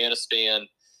in Afghanistan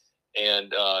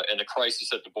and the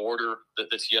crisis at the border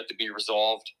that's yet to be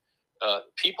resolved.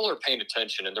 People are paying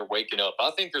attention and they're waking up.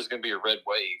 I think there's going to be a red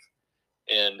wave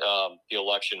in the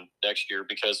election next year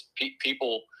because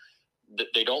people,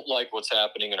 they don't like what's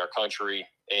happening in our country.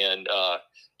 And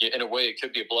in a way, it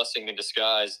could be a blessing in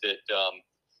disguise that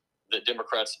the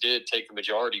Democrats did take the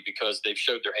majority because they've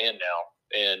showed their hand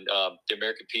now. And the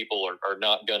American people are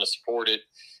not going to support it.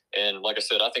 And like I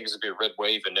said, I think it's going to be a red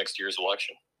wave in next year's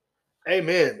election.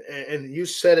 Amen. And you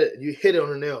said it, you hit it on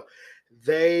the nail.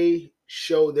 They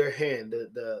showed their hand.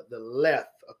 The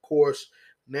left, of course,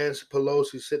 Nancy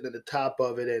Pelosi sitting at the top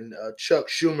of it, and Chuck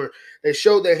Schumer. They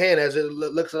showed their hand as it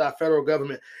looks at our federal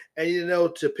government. And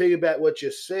to piggyback what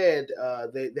you said,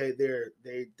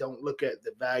 they don't look at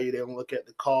the value. They don't look at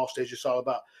the cost. It's just all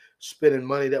about spending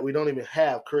money that we don't even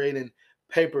have, creating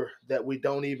paper that we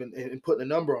don't even, and putting a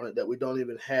number on it that we don't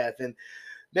even have. And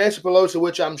Nancy Pelosi,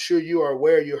 which I'm sure you are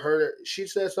aware, you heard her, she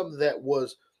said something that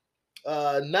was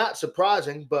not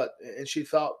surprising, and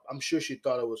I'm sure she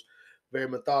thought it was very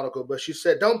methodical, but she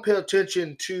said, don't pay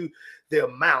attention to the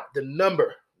amount, the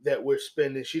number that we're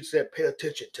spending. She said, pay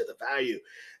attention to the value.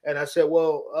 And I said,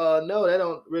 well, no, that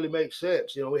don't really make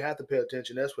sense. We have to pay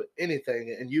attention. That's with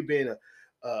anything. And you being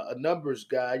a numbers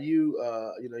guy, you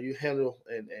handle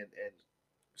and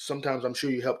sometimes I'm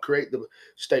sure you help create the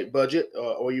state budget,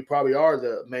 or you probably are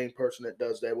the main person that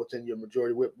does that within your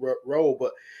majority whip role.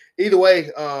 But either way,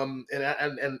 and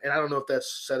I don't know if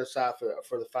that's set aside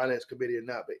for the finance committee or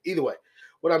not. But either way,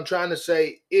 what I'm trying to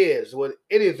say is, with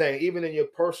anything, even in your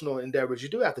personal endeavors, you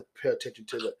do have to pay attention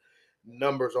to the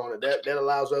numbers on it. That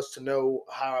allows us to know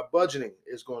how our budgeting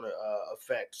is going to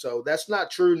affect. So that's not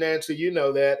true, Nancy. You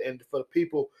know that, and for the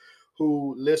people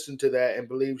who listen to that and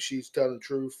believe she's telling the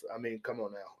truth, I mean, come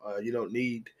on now. You don't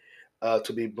need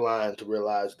to be blind to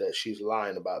realize that she's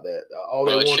lying about that. All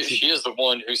they Well, want she is the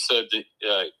one who said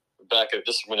that back at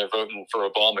this is when they're voting for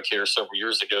Obamacare several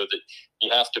years ago that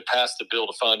you have to pass the bill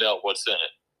to find out what's in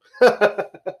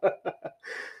it.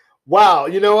 Wow,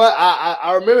 you know what?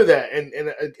 I remember that, and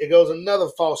it goes another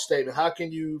false statement. How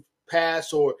can you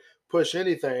pass or push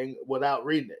anything without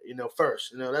reading it?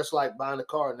 First, that's like buying a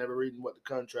car and never reading what the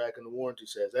contract and the warranty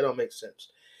says. That don't make sense.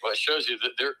 Well, it shows you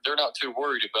that they're not too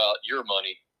worried about your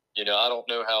money. I don't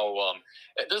know how.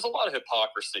 There's a lot of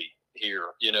hypocrisy here.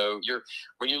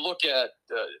 When you look at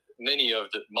many of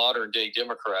the modern day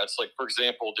Democrats, like for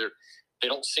example, they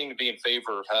don't seem to be in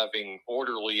favor of having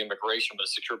orderly immigration with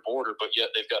a secure border, but yet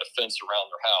they've got a fence around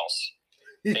their house.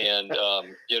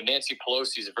 And Nancy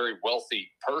Pelosi is a very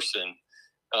wealthy person.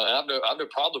 I have no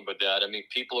problem with that. I mean,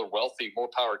 people are wealthy, more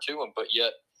power to them. But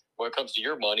yet, when it comes to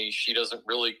your money, she doesn't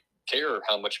really care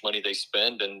how much money they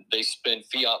spend, and they spend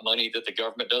fiat money that the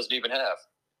government doesn't even have.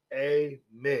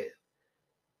 Amen.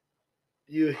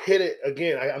 You hit it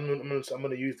again. I'm going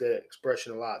to use that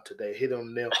expression a lot today. Hit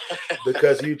on the nail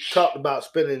because you talked about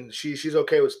spending. She's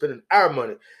okay with spending our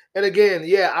money, and again,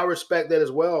 yeah, I respect that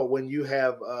as well. When you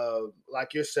have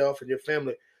like yourself and your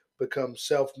family become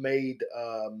self-made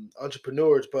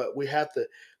entrepreneurs, but we have to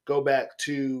go back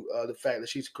to the fact that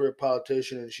she's a career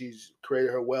politician and she's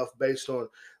created her wealth based on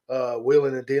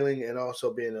wheeling and dealing, and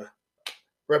also being a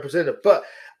representative. But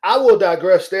I will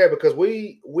digress there because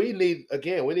we need a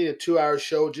 2-hour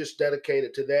show just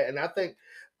dedicated to that. And I think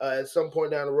at some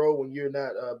point down the road when you're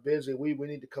not busy, we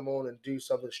need to come on and do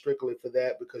something strictly for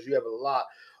that because you have a lot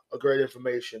of great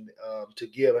information to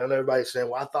give. And I know everybody's saying,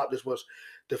 well, I thought this was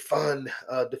defend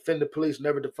the police,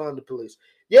 never defund the police.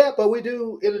 Yeah, but we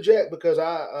do interject because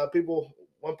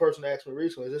one person asked me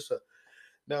recently, is this a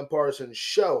nonpartisan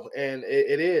show, and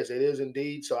it is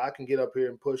indeed. So I can get up here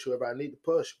and push whoever I need to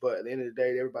push, but at the end of the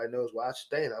day, everybody knows where I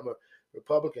stand. I'm a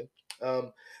Republican.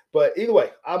 But either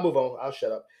way, I'll move on. I'll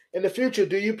shut up. In the future,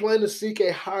 do you plan to seek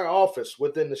a higher office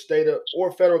within the state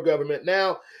or federal government?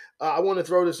 Now, I want to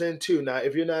throw this in too. Now,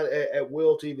 if you're not at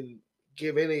will to even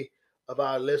give any of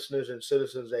our listeners and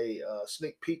citizens a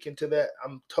sneak peek into that,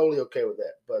 I'm totally okay with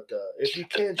that. But if you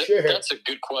can share, that's a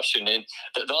good question, and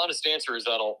the honest answer is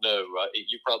I don't know.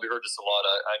 You've probably heard this a lot.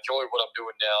 I enjoy what I'm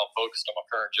doing now, focused on my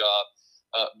current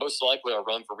job. Most likely, I'll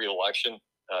run for re-election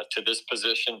to this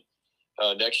position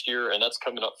next year, and that's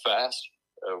coming up fast.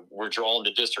 We're drawing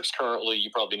the districts currently.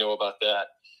 You probably know about that,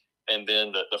 and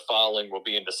then the filing will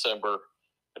be in December.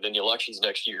 And then the election's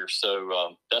next year.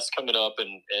 So that's coming up.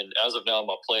 And as of now,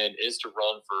 my plan is to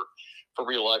run for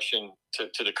re-election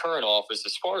to the current office.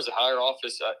 As far as the higher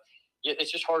office, it's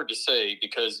just hard to say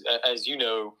because, as you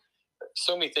know,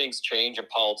 so many things change in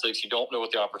politics. You don't know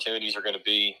what the opportunities are going to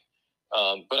be.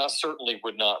 But I certainly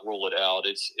would not rule it out.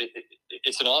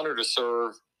 It's an honor to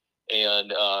serve.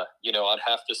 And, I'd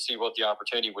have to see what the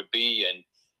opportunity would be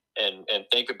and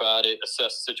think about it,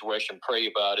 assess the situation, pray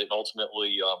about it, and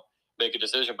ultimately make a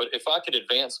decision. But if I could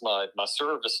advance my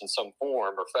service in some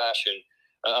form or fashion,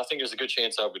 I think there's a good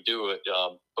chance I would do it.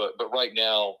 But right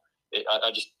now,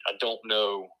 I don't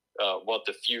know what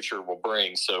the future will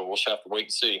bring. So we'll just have to wait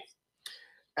and see.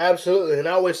 Absolutely, and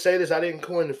I always say this. I didn't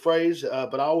coin the phrase,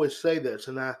 but I always say this,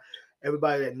 and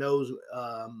everybody that knows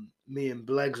me and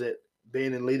Blexit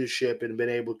being in leadership and being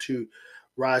able to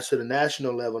rise to the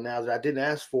national level now that I didn't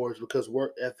ask for is because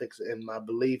work ethics and my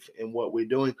belief in what we're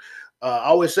doing. I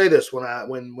always say this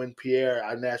when Pierre,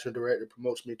 our national director,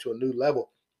 promotes me to a new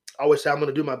level. I always say I'm going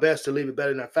to do my best to leave it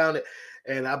better than I found it,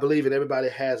 and I believe that everybody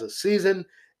has a season.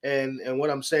 And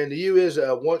what I'm saying to you is,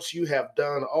 once you have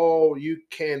done all you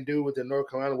can do within North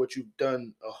Carolina, which you've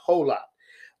done a whole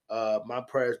lot, my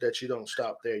prayer is that you don't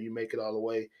stop there. You make it all the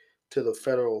way to the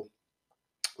federal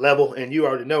level, and you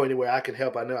already know anywhere I can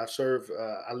help. I know I serve.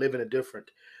 I live in a different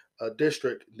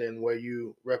district than where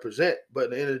you represent, but at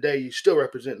the end of the day, you still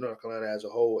represent North Carolina as a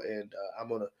whole, and I'm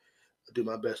gonna do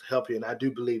my best to help you. And I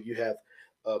do believe you have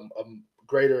a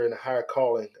greater and a higher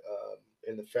calling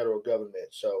in the federal government.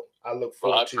 So I look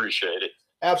forward I appreciate it.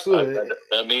 Absolutely.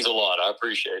 That means a lot. I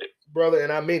appreciate it. Brother,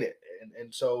 and I mean it.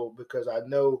 And so because I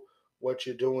know what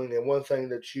you're doing, and one thing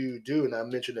that you do, and I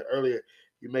mentioned it earlier,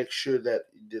 you make sure that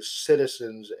the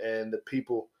citizens and the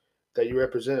people that you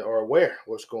represent are aware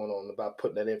what's going on about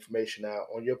putting that information out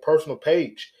on your personal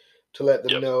page to let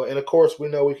them know. And of course, we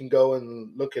know we can go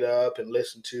and look it up and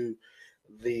listen to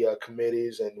the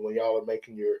committees and when y'all are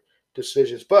making your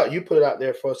decisions. But you put it out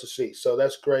there for us to see. So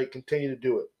that's great. Continue to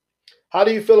do it. How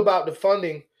do you feel about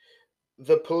defunding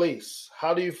the police?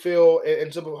 How do you feel?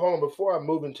 And so, hold on, before I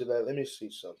move into that, let me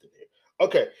see something here.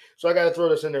 Okay, so I got to throw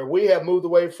this in there. We have moved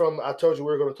away from. I told you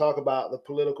we were going to talk about the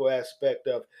political aspect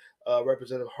of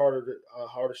Representative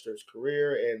Hardister's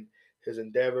career and his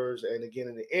endeavors, and again,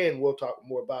 in the end, we'll talk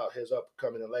more about his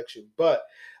upcoming election. But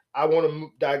I want to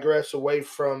digress away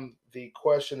from the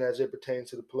question as it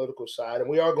pertains to the political side, and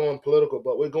we are going political,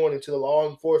 but we're going into the law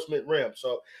enforcement realm.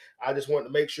 So I just wanted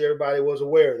to make sure everybody was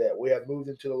aware of that we have moved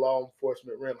into the law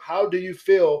enforcement realm. How do you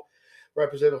feel,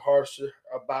 Representative Hardister,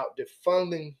 about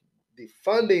defunding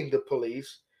the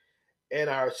police in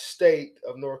our state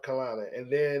of North Carolina?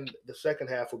 And then the second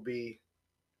half will be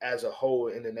as a whole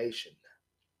in the nation.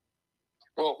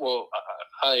 Well,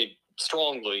 I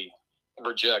strongly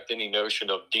reject any notion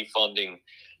of defunding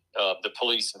the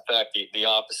police. In fact, the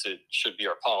opposite should be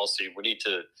our policy. We need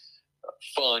to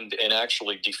fund and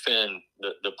actually defend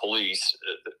the police.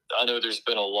 I know there's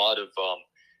been a lot of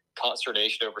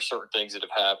consternation over certain things that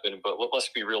have happened, but let's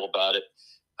be real about it.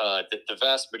 The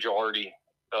vast majority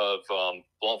of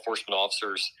law enforcement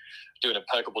officers do an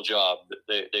impeccable job.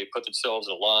 They put themselves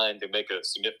in a line. They make a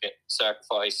significant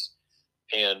sacrifice,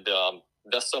 and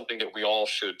that's something that we all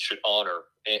should honor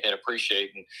and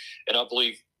appreciate. And I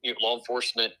believe law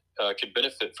enforcement could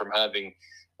benefit from having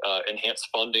enhanced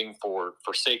funding for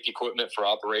safety equipment, for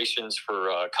operations, for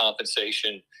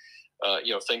compensation,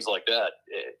 things like that.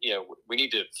 We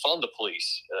need to fund the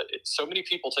police. So many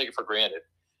people take it for granted.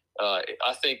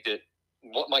 I think that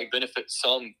what might benefit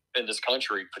some in this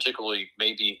country, particularly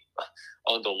maybe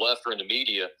on the left or in the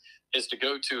media, is to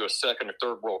go to a second or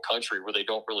third world country where they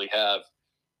don't really have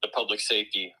the public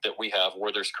safety that we have,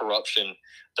 where there's corruption.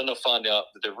 Then they'll find out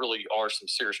that there really are some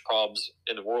serious problems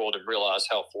in the world and realize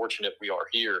how fortunate we are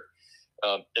here.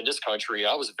 In this country,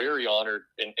 I was very honored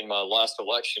in my last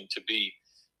election to be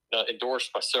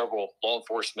endorsed by several law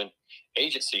enforcement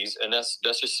agencies, and that's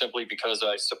just simply because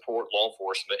I support law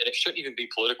enforcement, and it shouldn't even be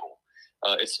political.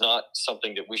 It's not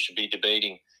something that we should be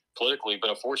debating politically, but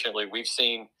unfortunately, we've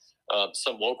seen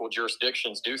some local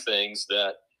jurisdictions do things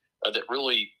that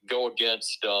really go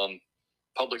against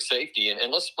public safety.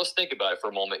 And let's think about it for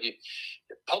a moment.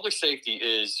 Public safety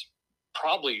is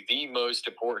probably the most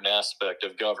important aspect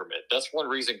of government. That's one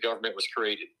reason government was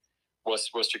created, was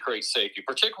to create safety,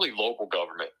 particularly local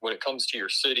government. When it comes to your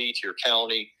city, to your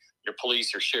county, your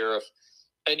police, your sheriff,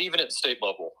 and even at the state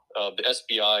level, the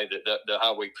SBI, the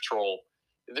highway patrol,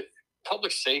 the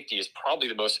public safety is probably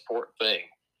the most important thing.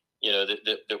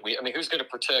 Who's going to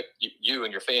protect you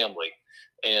and your family,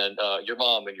 and your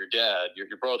mom and your dad,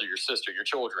 your brother, your sister, your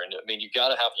children? I mean, you got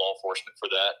to have law enforcement for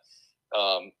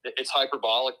that. It's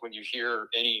hyperbolic when you hear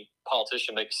any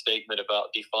politician make a statement about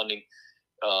defunding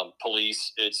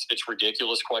police. It's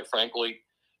ridiculous, quite frankly.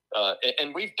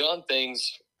 And we've done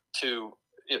things to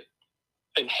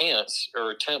enhance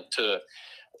or attempt to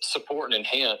support and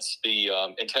enhance the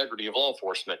integrity of law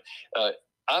enforcement.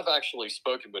 I've actually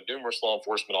spoken with numerous law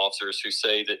enforcement officers who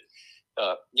say that,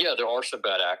 there are some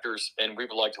bad actors, and we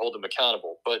would like to hold them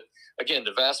accountable. But again,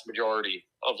 the vast majority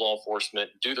of law enforcement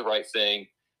do the right thing.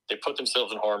 They put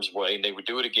themselves in harm's way, and they would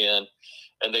do it again,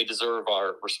 and they deserve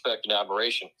our respect and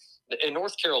admiration. In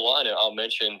North Carolina, I'll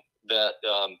mention that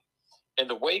in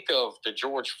the wake of the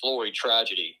George Floyd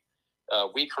tragedy,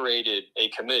 we created a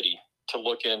committee to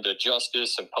look into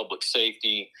justice and public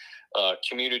safety,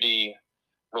 community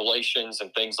relations,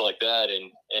 and things like that.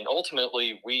 And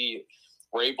ultimately, we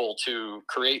were able to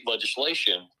create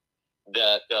legislation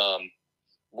that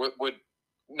would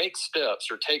make steps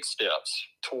or take steps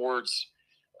towards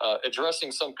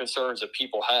addressing some concerns that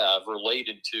people have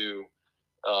related to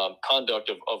conduct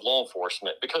of law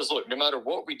enforcement. Because look, no matter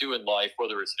what we do in life,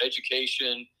 whether it's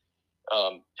education,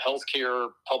 healthcare,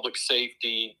 public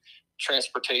safety,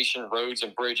 transportation, roads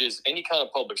and bridges, any kind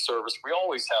of public service, we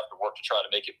always have to work to try to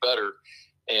make it better.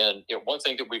 And one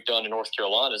thing that we've done in North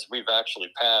Carolina is we've actually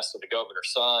passed, and the governor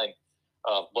signed,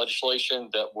 legislation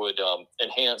that would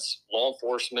enhance law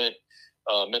enforcement,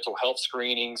 mental health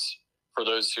screenings for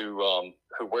those who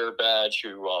wear a badge,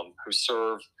 who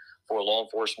serve for a law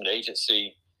enforcement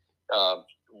agency.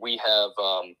 We have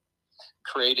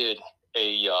created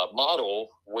a model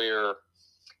where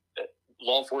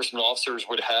law enforcement officers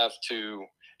would have to,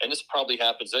 and this probably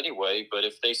happens anyway, but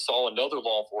if they saw another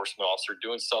law enforcement officer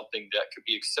doing something that could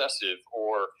be excessive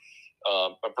or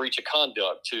a breach of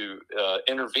conduct, to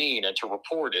intervene and to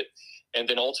report it. And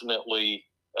then ultimately,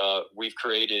 we've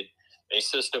created a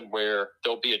system where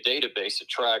there'll be a database that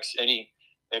tracks any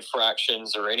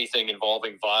infractions or anything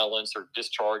involving violence or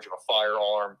discharge of a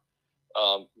firearm,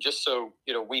 just so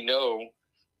we know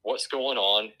what's going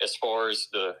on as far as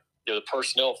the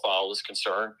personnel file is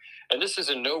concerned. And this is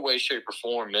in no way, shape, or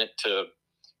form meant to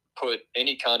put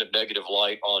any kind of negative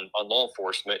light on law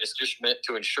enforcement. It's just meant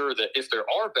to ensure that if there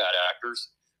are bad actors,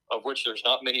 of which there's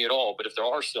not many at all, but if there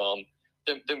are some,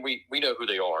 then we know who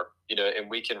they are, and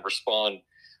we can respond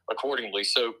accordingly.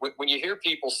 So when you hear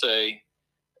people say,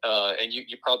 and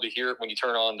you probably hear it when you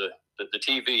turn on the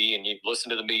TV and you listen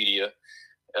to the media,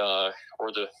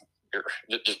 or the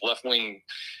just left-wing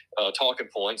talking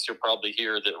points, you'll probably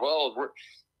hear that, well,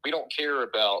 we don't care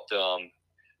about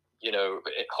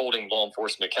holding law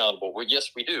enforcement accountable. Well,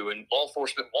 yes, we do, and law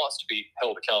enforcement wants to be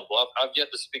held accountable. I've yet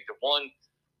to speak to one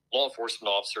law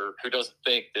enforcement officer who doesn't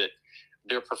think that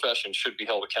their profession should be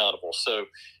held accountable. So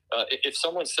if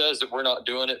someone says that we're not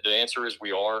doing it, the answer is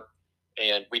we are.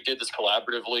 And we did this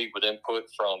collaboratively with input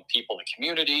from people in the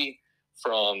community,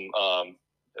 from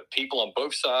people on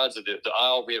both sides of the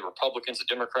aisle. We had Republicans and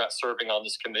Democrats serving on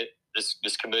this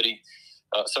committee.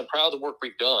 So I'm proud of the work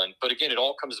we've done. But again, it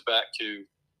all comes back to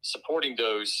supporting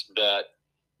those that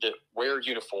wear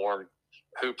uniform,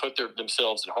 who put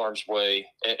themselves in harm's way.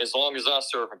 As long as I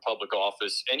serve in public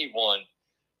office, anyone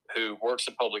who works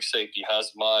in public safety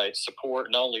has my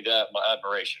support. Not only that, my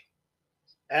admiration.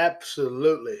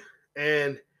 Absolutely.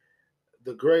 And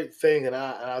the great thing, and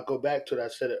I'll go back to it, I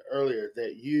said it earlier,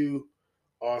 that you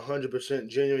are 100%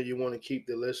 genuine. You want to keep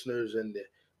the listeners and the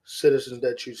citizens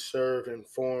that you serve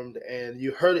informed. And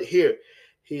you heard it here.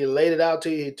 He laid it out to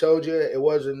you. He told you it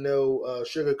wasn't no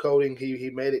sugarcoating. He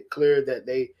made it clear that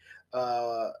the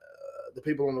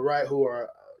people on the right who are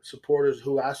supporters,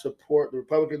 who I support, the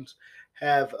Republicans,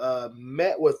 have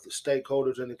met with the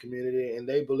stakeholders in the community, and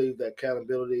they believe that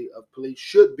accountability of police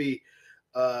should be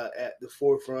at the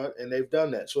forefront, and they've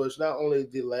done that. So it's not only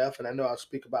the left, and I know I'll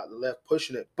speak about the left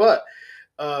pushing it, but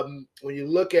when you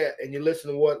look at and you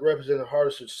listen to what Representative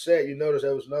Hardison said, you notice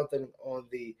there was nothing on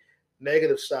the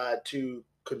negative side to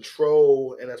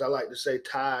control, and as I like to say,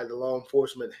 tie the law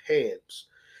enforcement hands.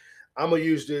 I'm going to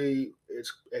use the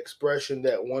expression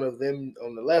that one of them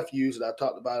on the left used that I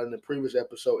talked about in the previous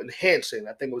episode, enhancing.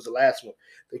 I think it was the last one.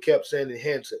 They kept saying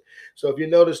enhancing. So if you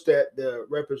notice that the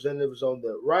representatives on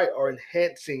the right are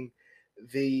enhancing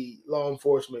the law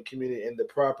enforcement community in the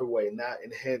proper way, not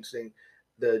enhancing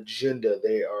the agenda.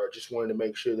 They are just wanting to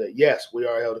make sure that, yes, we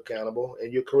are held accountable.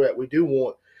 And you're correct. We do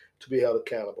want to be held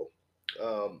accountable.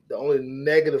 The only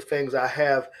negative things I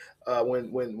have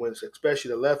when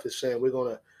especially the left is saying we're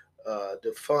going to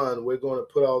defund, we're going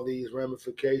to put all these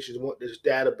ramifications, we want this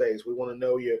database, we want to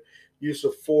know your use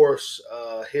of force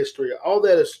history. All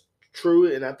that is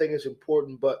true, and I think it's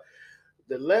important, but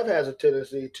the left has a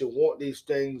tendency to want these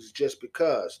things just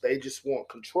because they just want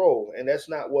control, and that's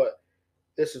not what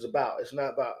this is about. It's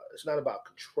not about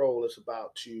control. It's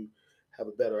about to have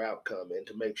a better outcome and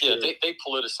to make sure. Yeah, they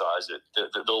politicize it.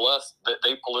 The left,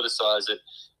 they politicize it,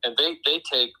 and they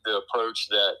take the approach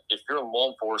that if you're in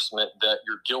law enforcement, that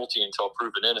you're guilty until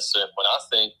proven innocent. When I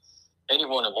think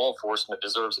anyone in law enforcement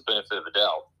deserves the benefit of the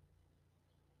doubt.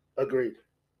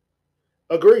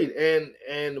 Agreed.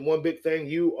 And one big thing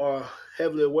you are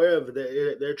heavily aware of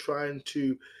that they're trying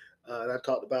to, and I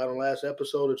talked about in the last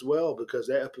episode as well, because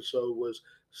that episode was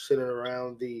centered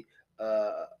around the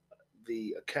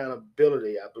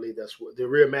accountability. I believe that's what the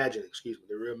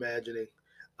reimagining.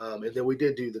 And then we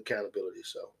did do the accountability.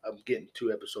 So I'm getting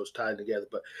two episodes tied together,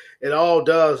 but it all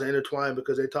does intertwine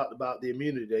because they talked about the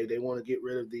immunity. They want to get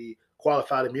rid of the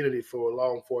qualified immunity for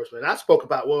law enforcement. And I spoke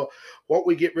about, well, won't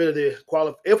we get rid of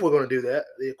if we're going to do that,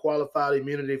 the qualified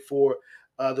immunity for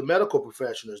the medical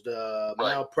professionals, the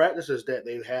malpractices that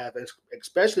they have,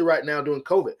 especially right now during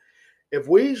COVID. If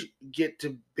we get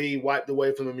to be wiped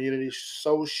away from immunity,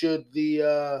 so should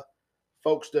the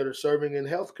folks that are serving in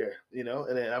healthcare, and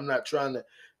I'm not trying to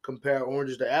compare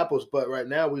oranges to apples, but right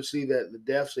now we see that the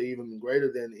deaths are even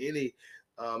greater than any,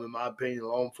 in my opinion,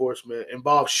 law enforcement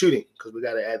involved shooting, because we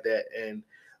got to add that, and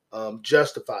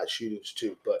justified shootings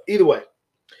too. But either way,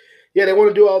 yeah, they want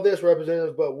to do all this,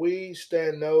 representatives, but we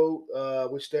stand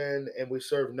and we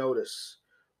serve notice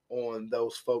on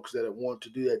those folks that want to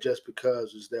do that just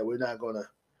because is that we're not going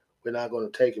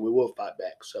to take it. We will fight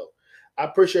back. So I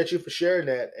appreciate you for sharing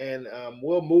that, and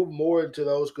we'll move more into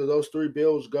those because those three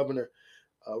bills, Governor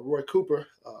Roy Cooper,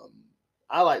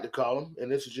 I like to call him, and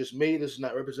this is just me. This is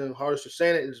not Representative Hardison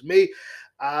saying it. It's me.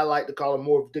 I like to call him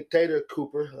more of dictator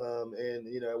Cooper,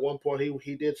 and at one point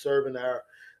he did serve in our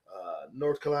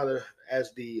North Carolina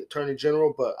as the Attorney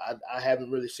General, but I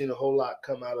haven't really seen a whole lot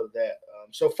come out of that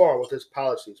so far with his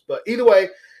policies. But either way,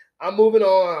 I'm moving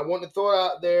on. I want to throw it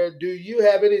out there. Do you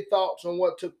have any thoughts on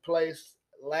what took place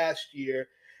last year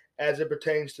as it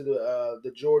pertains to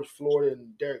the George Floyd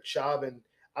and Derek Chauvin,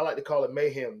 I like to call it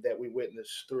mayhem, that we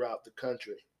witnessed throughout the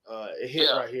country? it hit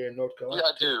right here in North Carolina?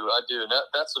 Yeah, I do. And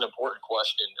that's an important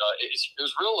question. It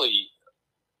was really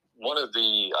one of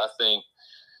the, I think,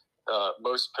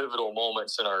 most pivotal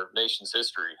moments in our nation's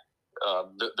history,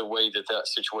 the way that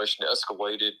situation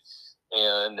escalated.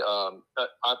 And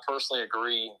I personally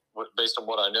agree, based on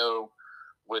what I know,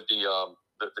 with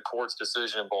the court's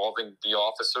decision involving the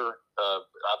officer.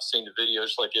 I've seen the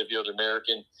videos like every other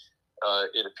American.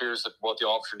 It appears that what the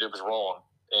officer did was wrong,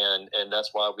 and that's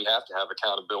why we have to have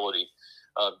accountability.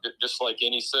 Just like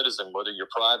any citizen, whether you're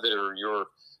private or you're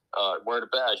wearing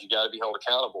a badge, you got to be held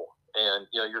accountable. And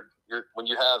you're when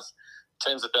you have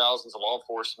tens of thousands of law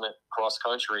enforcement across the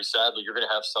country, sadly, you're going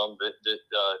to have some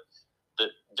that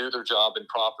do their job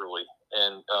improperly.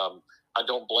 And I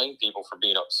don't blame people for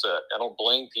being upset. I don't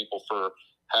blame people for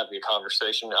having a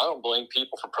conversation. I don't blame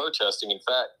people for protesting. In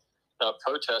fact,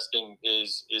 protesting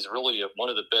is really one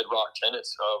of the bedrock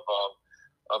tenets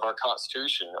of our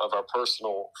Constitution, of our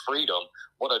personal freedom.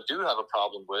 What I do have a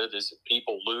problem with is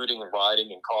people looting and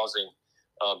rioting and causing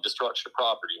destruction of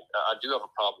property. I do have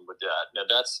a problem with that. Now,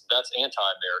 that's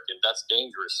anti-American. That's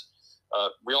dangerous.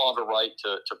 We all have a right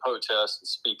to protest and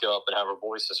speak up and have our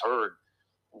voices heard,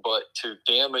 but to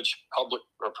damage public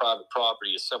or private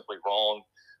property is simply wrong.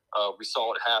 We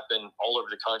saw it happen all over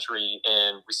the country,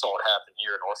 and we saw it happen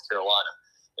here in North Carolina.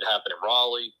 It happened in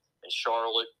Raleigh, in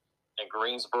Charlotte, and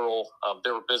Greensboro.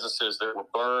 There were businesses that were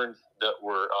burned, that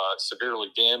were severely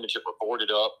damaged, that were boarded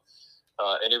up,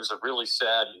 and it was a really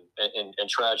sad and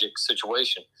tragic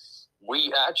situation.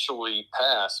 We actually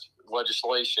passed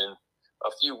legislation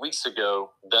a few weeks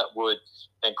ago that would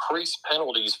increase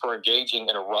penalties for engaging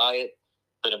in a riot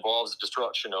that involves the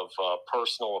destruction of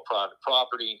personal or private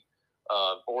property,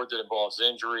 or that involves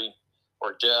injury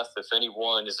or death. If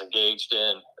anyone is engaged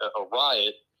in a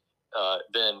riot,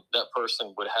 then that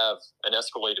person would have an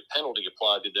escalated penalty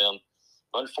applied to them.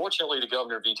 Unfortunately, the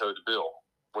governor vetoed the bill,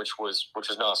 which was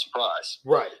not a surprise.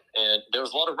 Right. And there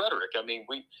was a lot of rhetoric. I mean,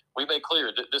 we made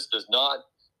clear that this does not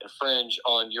infringe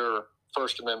on your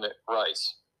First Amendment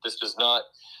rights. This does not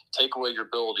take away your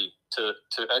ability to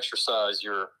exercise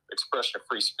your expression of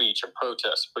free speech and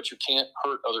protest, but you can't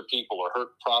hurt other people or hurt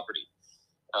property.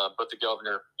 But the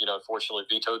governor, unfortunately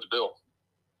vetoed the bill.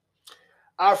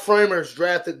 Our framers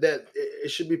drafted that it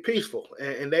should be peaceful,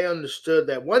 and they understood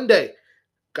that one day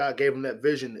God gave them that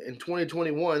vision. In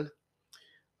 2021,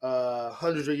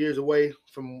 hundreds of years away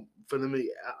from them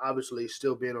obviously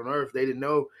still being on Earth, they didn't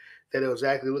know that it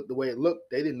exactly looked the way it looked.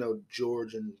 They didn't know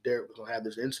George and Derek was going to have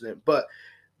this incident, but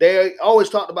they always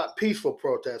talked about peaceful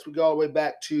protests. We go all the way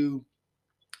back to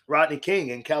Rodney King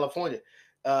in California.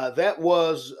 That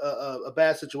was a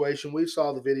bad situation. We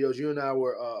saw the videos. You and I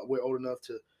we're old enough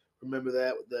to remember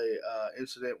that, the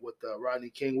incident with Rodney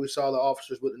King. We saw the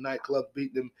officers with the nightclub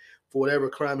beating him for whatever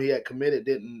crime he had committed.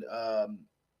 Didn't,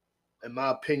 in my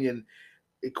opinion,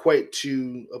 equate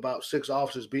to about 6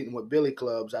 officers beating with billy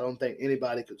clubs. I don't think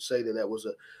anybody could say that was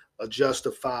a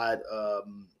justified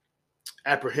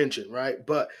apprehension, right?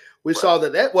 But we saw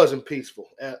that wasn't peaceful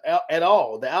at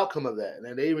all, the outcome of that.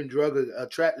 And they even drug a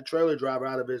tractor trailer driver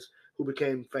out of who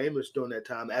became famous during that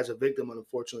time as a victim,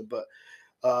 unfortunately, but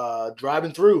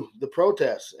driving through the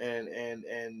protests,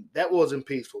 and that wasn't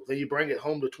peaceful. Then you bring it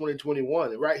home to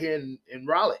 2021, right here in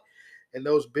Raleigh, and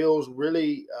those bills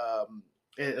really,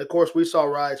 and of course we saw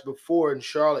riots before in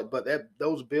Charlotte, but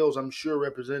those bills, I'm sure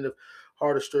Representative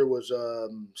Hardister was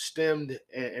stemmed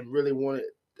and really wanted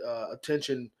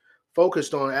attention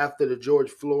focused on after the George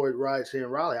Floyd riots here in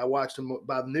Raleigh. I watched them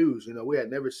by the news. We had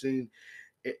never seen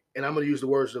it, and I'm going to use the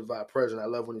words of our president. I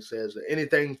love when he says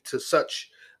anything to such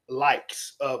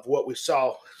likes of what we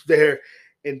saw there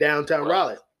in downtown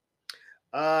Raleigh.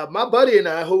 My buddy and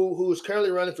I, who is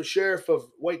currently running for sheriff of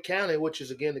Wake County, which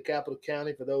is again the capital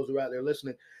county for those who are out there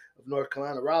listening, of North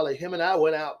Carolina, Raleigh, him and I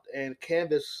went out and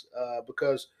canvassed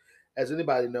because, as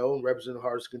anybody knows, Representative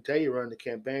Hardister can tell you, running the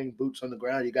campaign, boots on the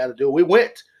ground, you got to do it. We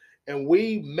went and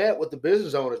we met with the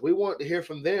business owners. We wanted to hear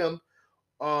from them,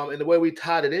 and the way we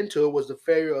tied it into it was the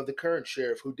failure of the current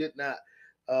sheriff, who did not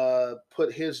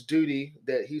put his duty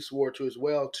that he swore to as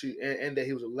well to, and that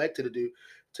he was elected to do,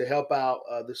 to help out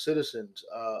the citizens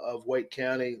of Wake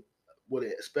County, with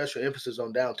a special emphasis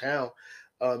on downtown.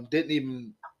 Didn't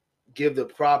even give the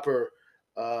proper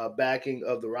backing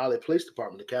of the Raleigh Police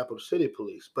Department, the Capital City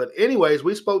Police. But anyways,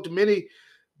 we spoke to many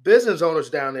business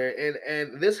owners down there,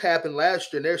 and this happened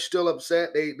last year, and they're still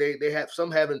upset. They have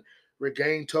some haven't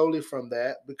regained totally from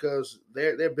that, because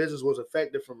their business was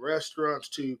affected, from restaurants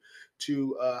to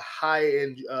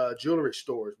high-end jewelry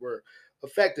stores were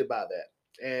affected by that.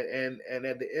 And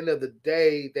at the end of the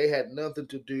day, they had nothing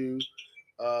to do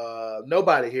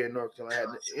Nobody here in North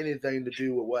Carolina had anything to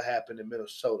do with what happened in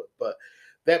Minnesota. But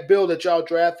that bill that y'all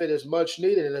drafted is much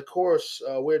needed. And of course,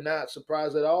 we're not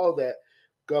surprised at all that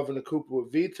Governor Cooper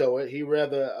would veto it. He'd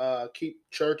rather keep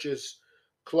churches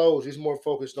closed. He's more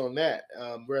focused on that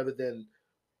rather than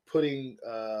putting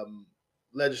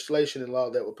legislation in law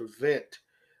that would prevent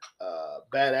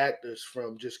bad actors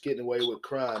from just getting away with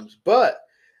crimes. But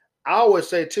I always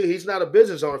say too, he's not a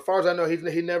business owner. As far as I know,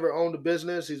 he never owned a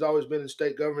business. He's always been in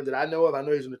state government that I know of. I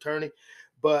know he's an attorney,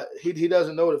 but he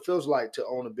doesn't know what it feels like to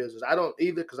own a business. I don't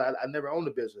either because I never owned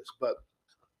a business. But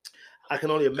I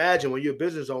can only imagine when you're a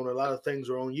business owner, a lot of things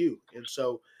are on you, and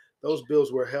so those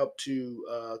bills were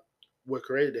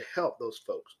created to help those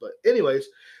folks. But anyways,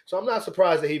 so I'm not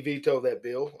surprised that he vetoed that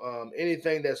bill.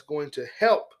 Anything that's going to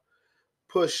help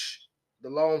push the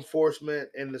law enforcement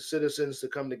and the citizens to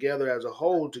come together as a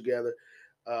whole together,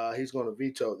 he's going to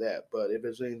veto that. But if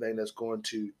it's anything that's going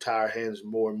to tie our hands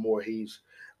more and more, he's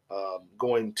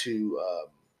going to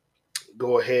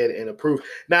go ahead and approve.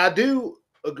 Now, I do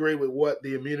agree with what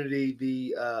the immunity,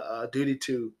 the duty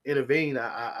to intervene.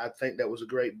 I think that was a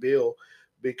great bill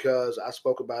because I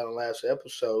spoke about in the last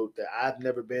episode that I've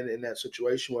never been in that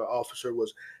situation where an officer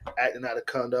was acting out of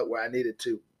conduct where I needed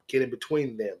to get in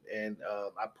between them. And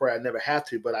I pray I never have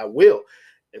to, but I will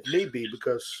if need be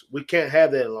because we can't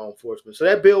have that in law enforcement. So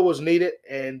that bill was needed.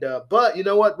 And but you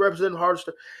know what, Representative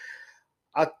Hardister,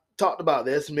 I talked about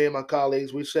this, me and my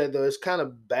colleagues. We said though it's kind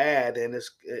of bad, and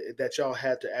it's that y'all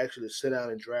had to actually sit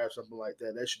down and draft something like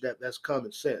that. That's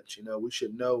common sense. You know, we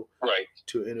should know Right.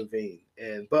 to intervene.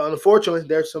 But unfortunately,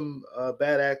 there's some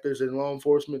bad actors in law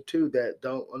enforcement too that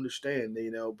don't understand.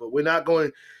 You know, but we're not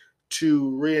going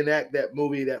to reenact that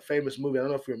movie, that famous movie. I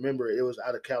don't know if you remember it. It was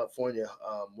out of California,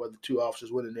 where the two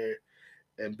officers went in there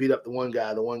and beat up the one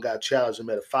guy. The one guy challenged him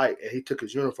at a fight, and he took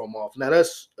his uniform off. Now,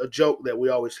 that's a joke that we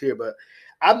always hear, but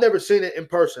I've never seen it in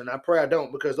person. I pray I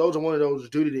don't, because those are one of those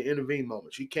duty to intervene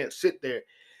moments. You can't sit there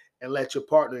and let your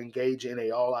partner engage in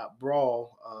a all-out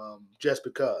brawl just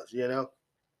because, you know.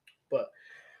 But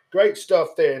great stuff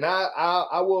there, and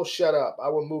I will shut up. I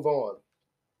will move on.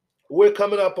 We're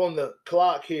coming up on the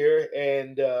clock here,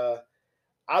 and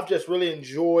I've just really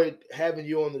enjoyed having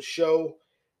you on the show.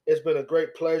 It's been a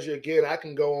great pleasure. Again, I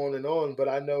can go on, but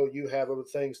I know you have other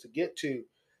things to get to.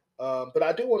 But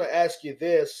I do want to ask you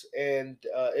this, and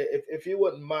if you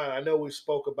wouldn't mind, I know we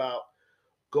spoke about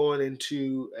going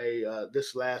into a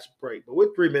this last break, but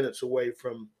we're 3 minutes away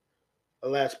from a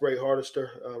last break. Hardister,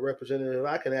 Representative,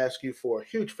 I can ask you for a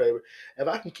huge favor. If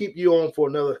I can keep you on for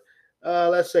another,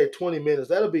 let's say 20 minutes,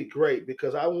 that'll be great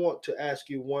because I want to ask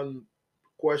you one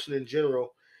question in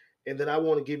general, and then I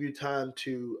want to give you time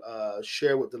to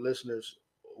share with the listeners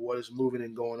what is moving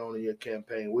and going on in your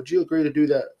campaign. Would you agree to do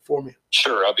that for me?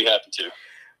 Sure, I'll be happy to.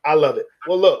 I love it.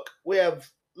 Well, look, we have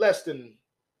less than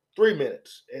 3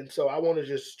 minutes, and so I want to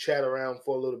just chat around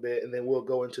for a little bit, and then we'll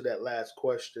go into that last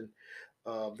question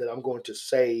that I'm going to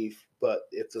save. But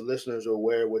if the listeners are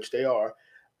aware, which they are,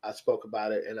 I spoke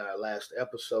about it in our last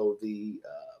episode, the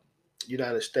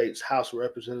United States House of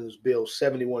Representatives Bill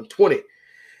 7120.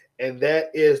 And that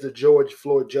is the George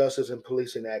Floyd Justice and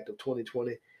Policing Act of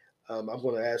 2020. I'm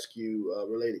going to ask you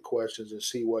related questions and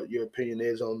see what your opinion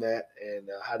is on that and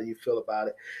how do you feel about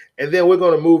it. And then we're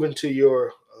going to move into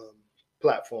your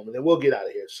platform, and then we'll get out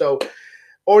of here. So,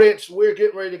 audience, we're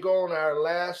getting ready to go on our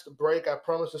last break. I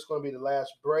promise it's going to be the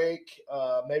last break.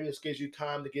 Maybe this gives you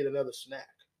time to get another snack.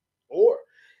 Or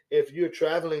if you're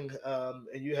traveling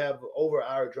and you have over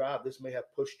hour drive, this may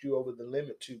have pushed you over the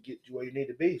limit to get you where you need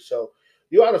to be. So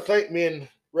you ought to thank me and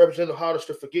Representative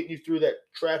Hardister for getting you through that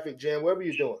traffic jam, wherever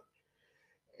you're doing.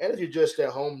 And if you're just at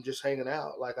home, just hanging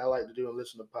out, like I like to do and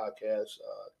listen to podcasts,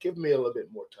 give me a little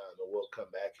bit more time and we'll come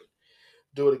back and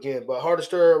do it again. But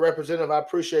Hardister, Representative, I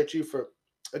appreciate you for,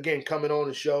 again, coming on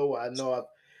the show. I know I've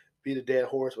beat a dead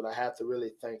horse, but I have to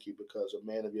really thank you because of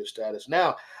man of your status.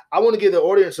 Now, I want to give the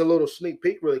audience a little sneak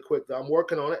peek really quick. Though. I'm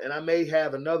working on it, and I may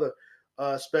have another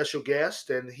special guest,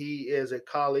 and he is a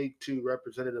colleague to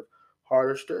Representative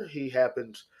Hardister. He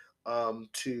happens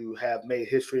to have made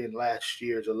history in last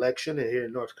year's election here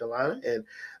in North Carolina, and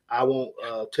I won't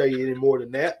tell you any more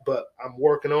than that, but I'm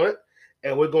working on it,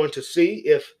 and we're going to see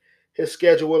if his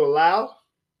schedule will allow,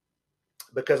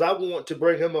 because I want to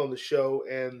bring him on the show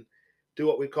and do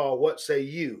what we call What Say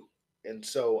You. And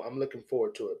so I'm looking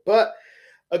forward to it. But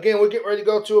again, we're getting ready to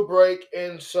go to a break.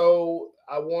 And so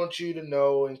I want you to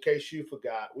know, in case you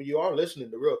forgot, well, you are listening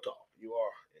to Real Talk. You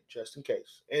are, just in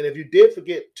case. And if you did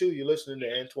forget, too, you're listening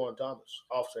to Antoine Thomas,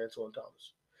 Officer Antoine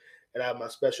Thomas. And I have my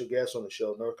special guest on the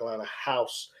show, North Carolina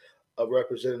House of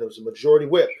Representatives Majority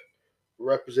Whip,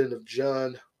 Representative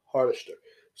John Hardister.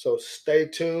 So stay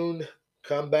tuned,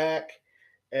 come back,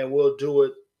 and we'll do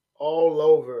it all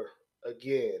over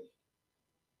again.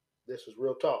 This is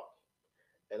Real Talk,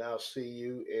 and I'll see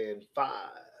you in 5,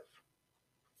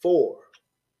 4,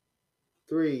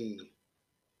 3,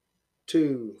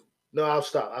 2. No, I'll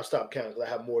stop. I'll stop counting because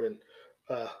I have more than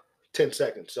uh, 10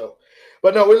 seconds. So,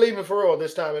 but no, we're leaving for real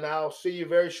this time, and I'll see you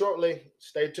very shortly.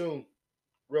 Stay tuned.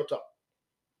 Real Talk.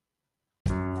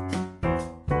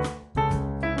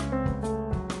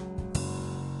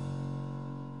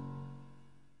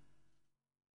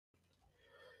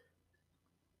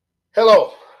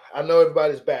 Hello. I know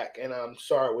everybody's back, and I'm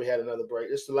sorry we had another break.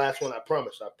 This is the last one, I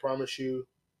promise. I promise you.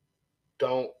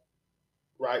 Don't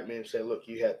write me and say, look,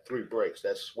 you had 3 breaks.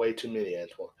 That's way too many,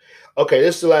 Antoine. Okay,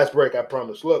 this is the last break, I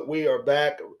promise. Look, we are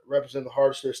back. Representative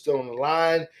Hardister is still on the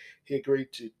line. He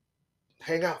agreed to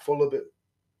hang out for a little bit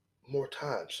more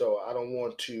time, so I don't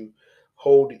want to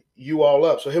hold you all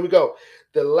up. So here we go.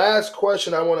 The last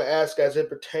question I want to ask as it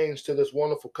pertains to this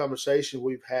wonderful conversation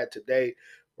we've had today,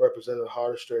 Representative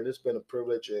Hardister, and it's been a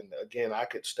privilege. And again, I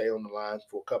could stay on the line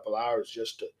for a couple hours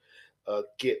just to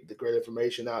get the great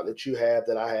information out that you have,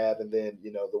 that I have, and then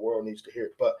the world needs to hear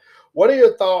it. But what are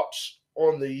your thoughts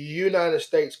on the United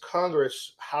States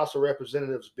Congress House of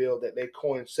Representatives bill that they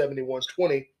coined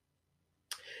 7120?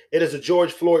 It is a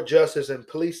George Floyd Justice and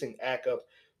Policing Act of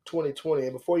 2020.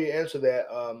 And before you answer that,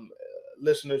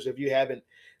 listeners, if you haven't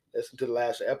listened to the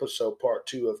last episode, part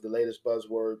 2 of the latest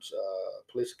buzzwords,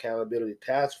 Police Accountability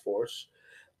Task Force,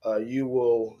 you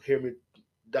will hear me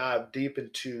dive deep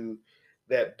into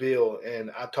that bill. And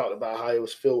I talked about how it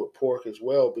was filled with pork as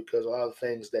well, because a lot of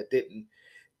things that didn't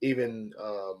even,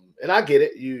 and I get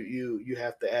it, you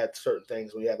have to add certain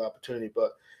things when you have opportunity,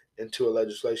 but into a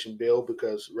legislation bill,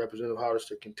 because Representative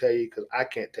Hardister can tell you, because I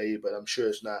can't tell you, but I'm sure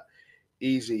it's not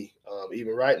easy,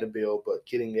 even writing a bill, but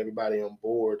getting everybody on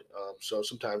board. So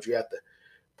sometimes you have to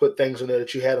put things in there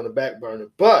that you had on the back burner.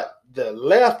 But the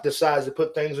left decides to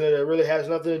put things in there that really has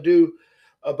nothing to do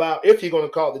about, if you're going to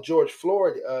call it the George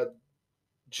Floyd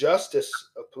Justice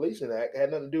of Policing Act,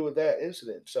 had nothing to do with that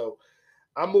incident. So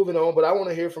I'm moving on, but I want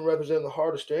to hear from Representative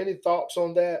Hardister. Any thoughts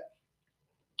on that?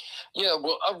 Yeah,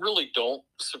 well, I really don't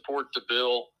support the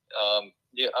bill.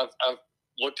 I've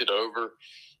looked it over.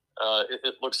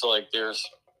 It looks like there's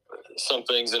some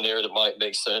things in there that might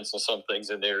make sense, and some things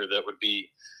in there that would be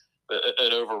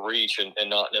an overreach and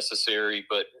not necessary.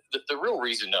 But the real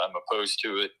reason I'm opposed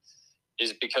to it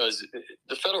is because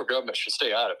the federal government should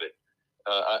stay out of it.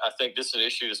 I think this is an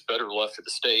issue that's better left to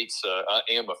the states. I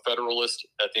am a federalist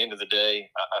at the end of the day.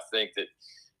 I think that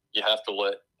you have to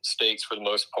let states, for the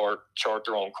most part, chart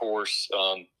their own course.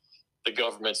 The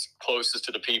governments closest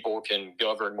to the people can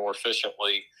govern more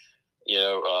efficiently.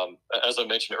 As I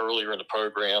mentioned earlier in the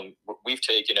program, we've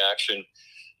taken action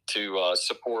to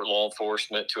support law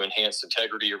enforcement, to enhance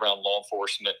integrity around law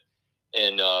enforcement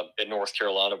in North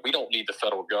Carolina. We don't need the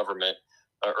federal government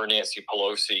or Nancy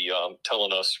Pelosi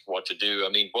telling us what to do.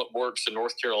 I mean, what works in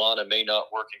North Carolina may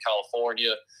not work in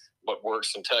California. What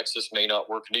works in Texas may not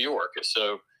work in New York.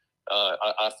 So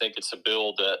I think it's a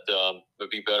bill that would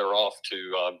be better off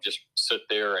to just sit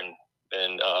there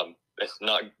and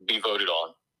not be voted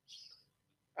on.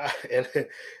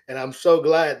 And I'm so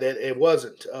glad that it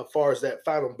wasn't, as far as that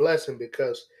final blessing,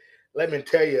 because let me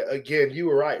tell you again, you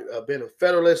were right. Being a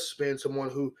federalist, being someone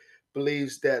who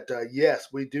believes that yes,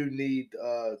 we do need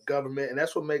government, and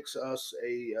that's what makes us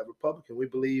a Republican. We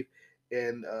believe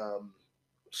in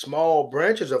small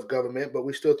branches of government, but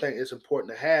we still think it's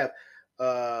important to have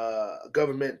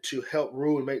government to help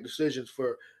rule and make decisions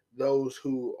for those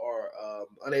who are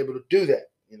unable to do that.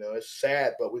 It's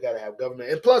sad, but we got to have government.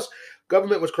 And plus,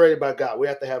 government was created by God. We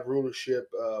have to have rulership.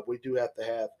 We do have to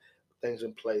have things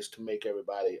in place to make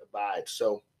everybody abide.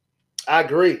 So I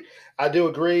agree. I do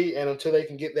agree. And until they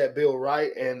can get that bill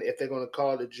right, and if they're going to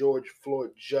call it the George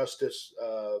Floyd Justice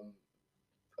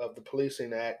of the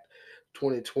Policing Act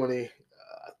 2020, I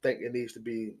think it needs to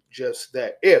be just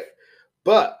that.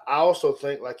 But I also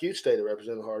think, like you stated,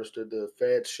 Representative Hardister, the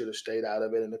feds should have stayed out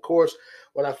of it. And of course,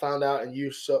 what I found out, and you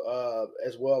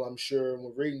as well, I'm sure,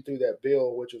 when reading through that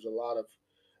bill, which was a lot of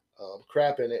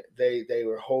crap in it, they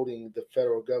were holding the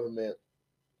federal government,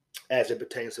 as it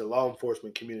pertains to the law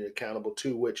enforcement community, accountable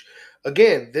too. Which,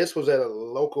 again, this was at a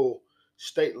local,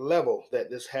 state level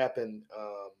that this happened,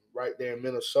 right there in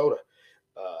Minnesota.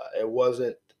 It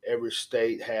wasn't every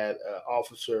state had an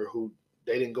officer who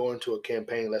they didn't go into a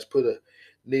campaign. Let's put a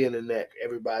knee in the neck.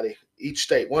 Everybody, each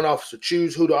state, one officer,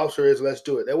 choose who the officer is. Let's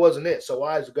do it. That wasn't it. So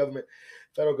why is the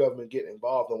federal government getting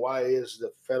involved, and why is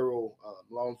the federal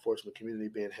law enforcement community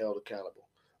being held accountable?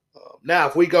 Now,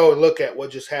 if we go and look at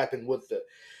what just happened with the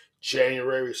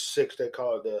January 6th, they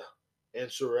call it the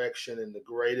insurrection and the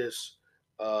greatest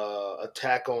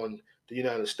attack on the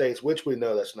United States, which we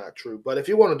know that's not true. But if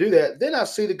you want to do that, then I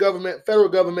see the government, federal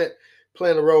government,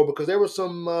 playing a role because there was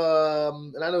some,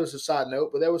 and I know it's a side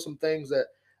note, but there were some things that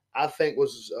I think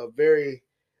was very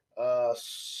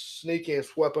sneaky and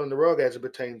swept under the rug as it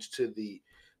pertains to the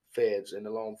feds and the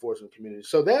law enforcement community.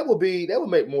 So that would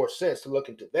make more sense to look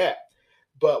into that.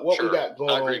 But what we Sure, got going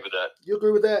I agree on, with that. you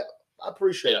agree with that? I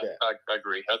appreciate Yeah, that. I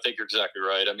agree. I think you're exactly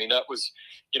right. I mean, that was,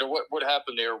 what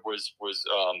happened there was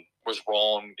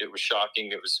wrong. It was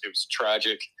shocking. It was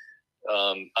tragic.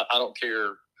 I don't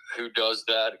care who does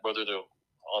that, whether they're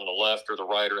on the left or the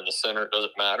right or in the center. It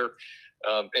doesn't matter.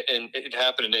 And it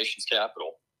happened in nation's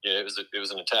capital. It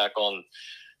was an attack on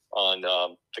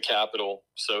the Capitol.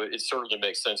 So it certainly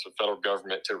makes sense for the federal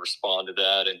government to respond to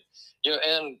that. And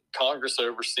and Congress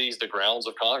oversees the grounds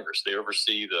of Congress. They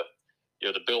oversee the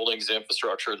buildings, the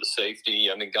infrastructure, the safety.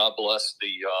 I mean, God bless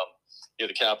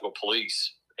the Capitol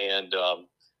Police and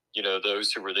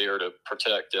those who were there to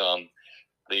protect the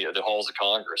halls of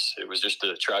Congress. It was just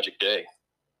a tragic day.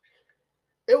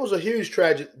 It was a huge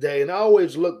tragic day, and I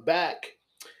always look back.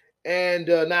 And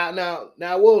now,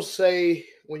 I will say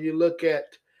when you look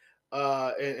at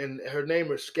and her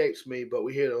name escapes me, but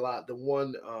we hear it a lot. The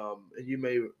one, and you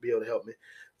may be able to help me,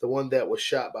 the one that was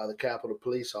shot by the Capitol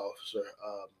Police officer.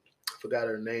 I forgot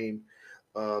her name.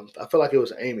 I feel like it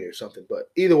was Amy or something,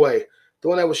 but either way, the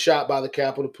one that was shot by the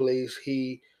Capitol Police,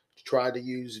 he tried to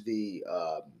use the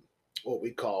what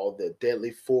we call the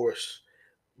deadly force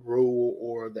rule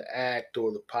or the act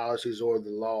or the policies or the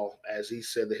law, as he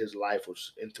said that his life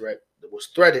was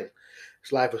threatened.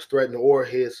 His life was threatened, or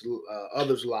his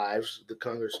others' lives, the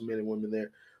congressmen and women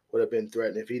there, would have been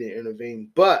threatened if he didn't intervene.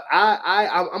 But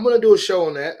I'm going to do a show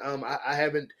on that. I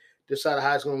haven't decided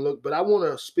how it's going to look, but I want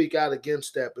to speak out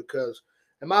against that because,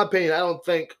 in my opinion, I don't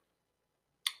think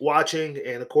watching,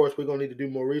 and of course we're gonna need to do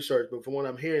more research. But from what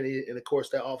I'm hearing, and of course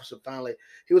that officer finally,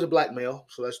 he was a black male,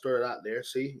 so let's throw it out there.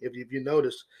 See, if you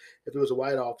notice, if it was a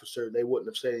white officer, they wouldn't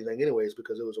have said anything anyways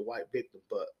because it was a white victim.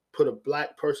 But put a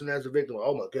black person as a victim,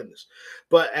 oh my goodness!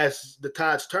 But as the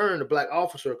tides turn, the black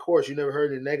officer, of course, you never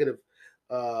heard any negative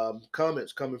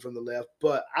comments coming from the left.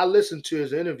 But I listened to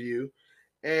his interview.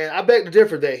 And I beg to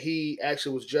differ that he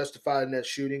actually was justified in that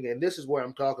shooting. And this is where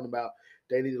I'm talking about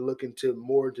they need to look into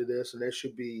more into this, and there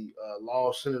should be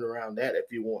laws centered around that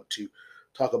if you want to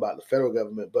talk about the federal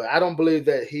government. But I don't believe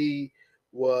that he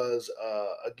was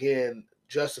again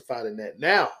justified in that.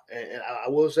 Now, and I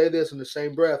will say this in the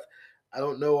same breath, I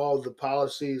don't know all the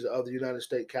policies of the United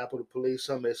States Capitol Police.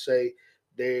 Some may say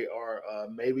they are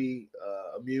maybe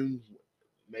immune,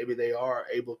 maybe they are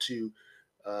able to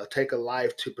take a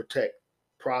life to protect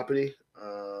property.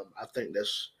 I think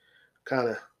that's kind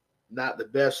of not the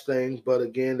best thing. But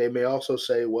again, they may also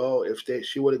say, well, if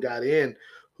she would have got in,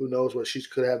 who knows what she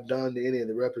could have done to any of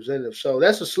the representatives. So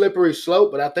that's a slippery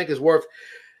slope, but I think it's worth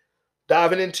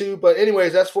diving into. But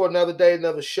anyways, that's for another day,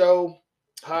 another show.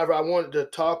 However, I wanted to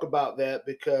talk about that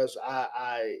because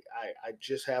I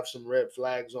just have some red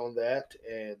flags on that,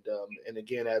 and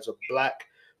again, as a black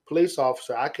police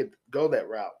officer, I could go that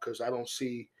route because I don't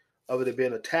see other than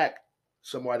being attacked.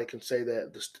 Somebody can say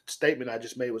that the statement I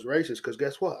just made was racist because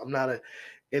guess what? I'm not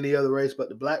any other race but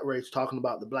the black race talking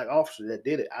about the black officer that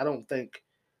did it. I don't think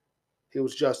he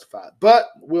was justified, but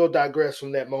we'll digress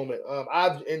from that moment.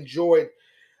 I've enjoyed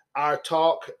our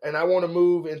talk, and I want to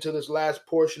move into this last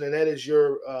portion, and that is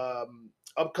your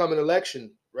upcoming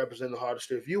election, Representative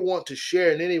Hardester. If you want to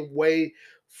share in any way,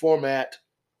 format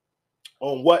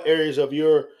on what areas of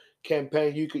your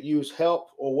campaign you could use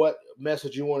help, or what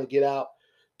message you want to get out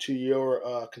to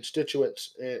your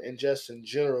constituents, and just in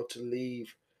general to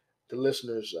leave the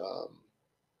listeners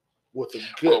with a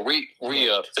good. Well, we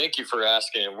thank you for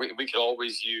asking. We could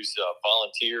always use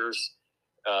volunteers.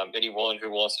 Anyone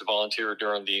who wants to volunteer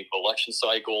during the election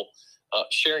cycle,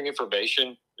 sharing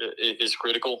information is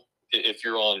critical. If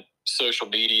you're on social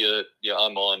media,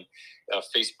 I'm on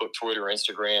Facebook, Twitter,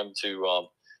 Instagram to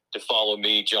follow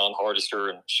me, John Hardester,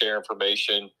 and share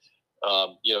information.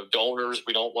 Donors,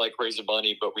 we don't like raising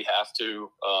money, but we have to.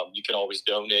 You can always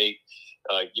donate.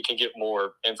 You can get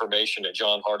more information at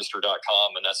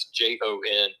johnhardister.com, and that's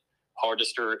JON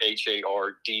Hardester,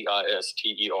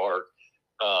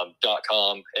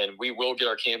 HARDISTER.com. And we will get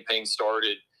our campaign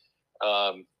started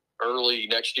early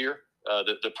next year.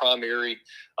 The primary,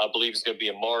 I believe, is going to be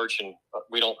in March, and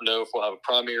we don't know if we'll have a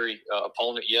primary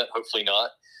opponent yet. Hopefully not.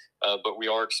 But we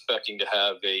are expecting to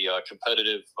have a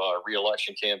competitive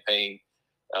re-election campaign.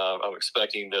 I'm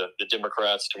expecting the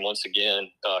Democrats to once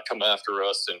again come after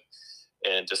us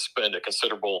and to spend a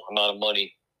considerable amount of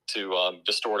money to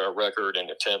distort our record and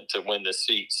attempt to win this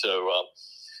seat. So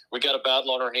we got a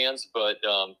battle on our hands, but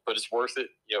it's worth it.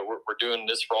 We're doing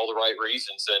this for all the right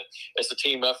reasons, and it's a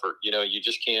team effort. You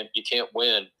can't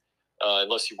win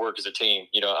unless you work as a team.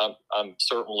 I'm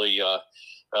certainly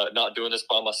not doing this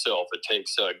by myself. It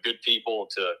takes good people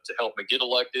to help me get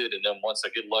elected, and then once I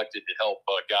get elected, to help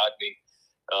guide me.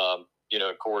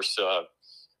 Of course,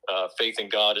 faith in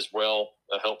God as well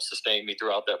helps sustain me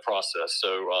throughout that process.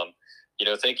 So,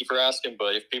 thank you for asking.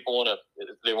 But if people want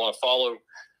to follow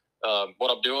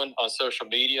what I'm doing on social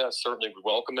media, certainly would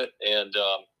welcome it. And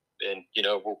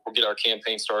we'll get our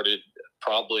campaign started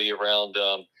probably around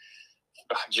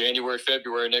January,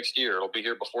 February next year. It'll be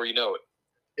here before you know it.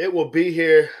 It will be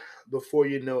here before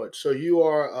you know it. So you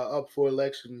are up for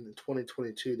election in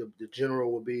 2022. The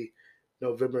general will be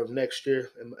November of next year.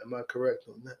 Am I correct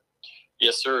on that?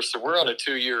 Yes, sir. So we're on a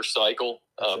 2-year cycle.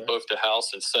 Both the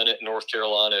House and Senate in North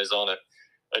Carolina is on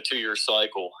a 2-year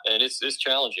cycle. And it's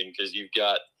challenging because you've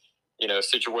got, a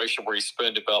situation where you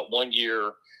spend about 1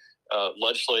 year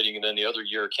legislating and then the other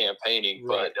year campaigning.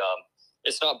 Right. But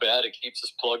it's not bad. It keeps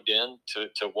us plugged in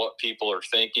to what people are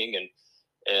thinking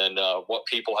and what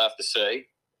people have to say.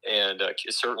 And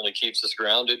it certainly keeps us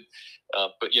grounded.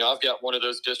 But I've got one of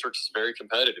those districts that's very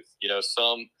competitive.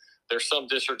 There's some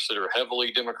districts that are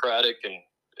heavily Democratic and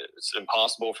it's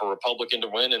impossible for a Republican to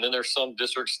win. And then there's some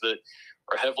districts that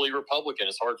are heavily Republican.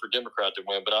 It's hard for a Democrat to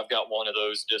win. But I've got one of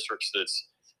those districts that's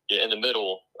in the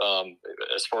middle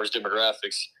as far as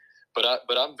demographics. But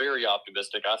I'm very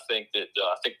optimistic. I think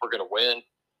we're going to win.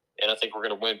 And I think we're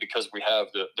going to win because we have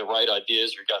the right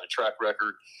ideas. We've got a track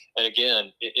record. And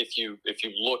again, if you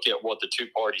look at what the two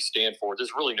parties stand for,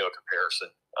 there's really no comparison.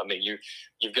 I mean,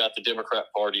 you've got the Democrat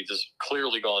Party that's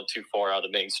clearly gone too far out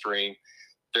of the mainstream.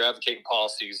 They're advocating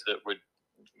policies that would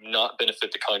not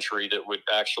benefit the country, that would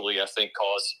actually, I think,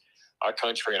 cause our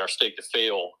country and our state to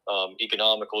fail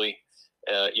economically.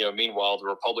 Meanwhile, the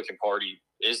Republican Party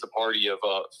is the party of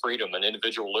freedom and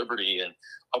individual liberty and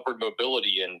upward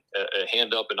mobility and a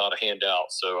hand up and not a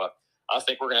handout. So I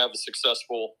think we're going to have a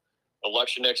successful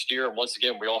election next year. And once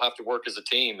again, we all have to work as a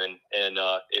team and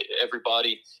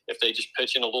everybody, if they just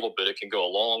pitch in a little bit, it can go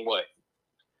a long way.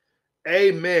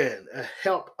 Amen. A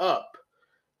help up,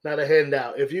 not a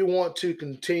handout. If you want to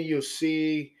continuing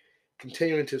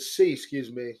to see,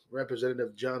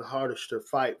 Representative John Hardister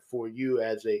fight for you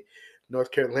as a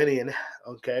North Carolinian,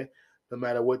 okay, no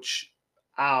matter which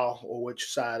aisle or which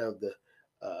side of the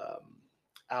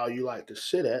aisle you like to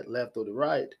sit at, left or the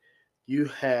right, you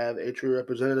have a true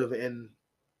representative in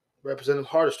Representative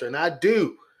Hardister. And I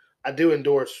do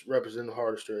endorse Representative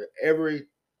Hardister. Every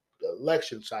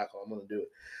election cycle, I'm going to do it.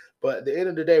 But at the end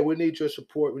of the day, we need your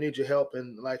support. We need your help.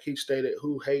 And like he stated,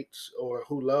 who hates or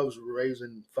who loves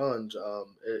raising funds?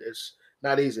 It's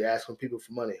not easy asking people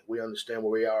for money. We understand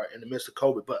where we are in the midst of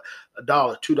COVID, but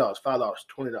 $1, $2, $5,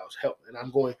 $20 help. And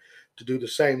I'm going to do the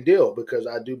same deal because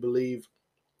I do believe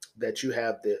that you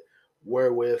have the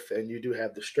wherewith and you do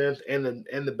have the strength and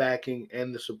the backing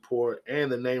and the support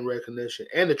and the name recognition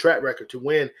and the track record to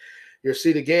win your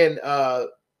seat again.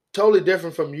 Totally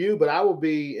different from you, but I will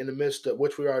be in the midst of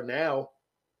which we are now,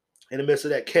 in the midst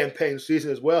of that campaign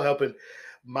season as well, helping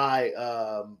my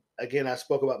again, I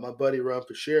spoke about my buddy run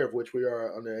for sheriff, which we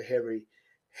are on a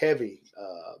heavy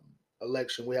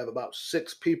election. We have about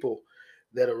 6 people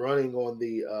that are running on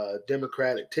the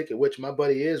Democratic ticket, which my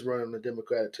buddy is running on the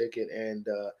Democratic ticket, and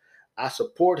I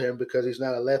support him because he's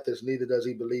not a leftist. Neither does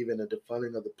he believe in the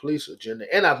defunding of the police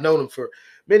agenda. And I've known him for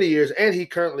many years, and he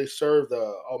currently served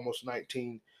almost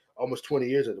 20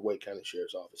 years at the Wake County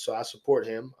Sheriff's Office. So I support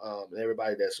him. And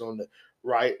everybody that's on the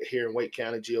right here in Wake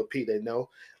County GOP, they know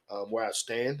where I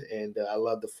stand. And I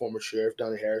love the former sheriff,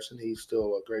 Donnie Harrison. He's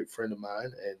still a great friend of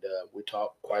mine, and we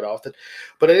talk quite often.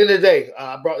 But at the end of the day,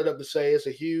 I brought it up to say it's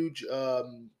a huge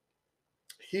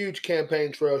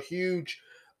campaign trail, huge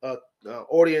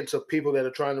audience of people that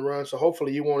are trying to run. So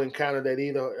hopefully you won't encounter that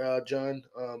either, John.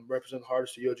 Representative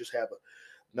Hardister, you'll just have a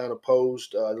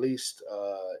non-opposed, at least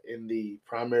in the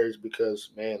primaries,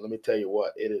 because man, let me tell you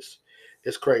what,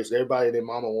 it's crazy. Everybody and their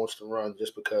mama wants to run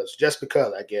just because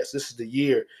I guess this is the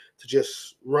year to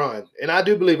just run. And I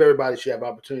do believe everybody should have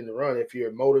opportunity to run if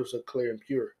your motives are clear and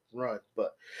pure. Run.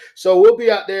 But so we'll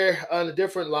be out there on a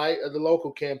different light of the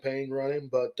local campaign running,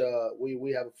 but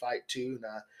we have a fight too, and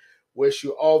I wish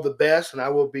you all the best. And I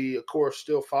will be, of course,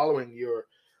 still following your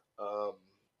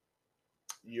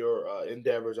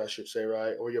endeavors, I should say,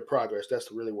 right? Or your progress. That's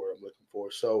the really word I'm looking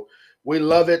for. So we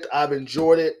love it. I've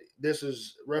enjoyed it. This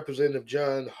is Representative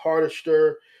John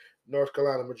Hardister, North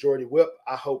Carolina Majority Whip.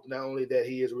 I hope not only that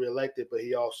he is reelected, but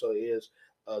he also is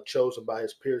chosen by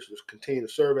his peers to continue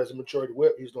to serve as a majority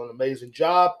whip. He's doing an amazing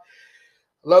job.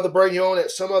 I'd love to bring you on at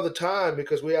some other time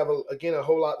because we have, a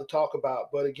whole lot to talk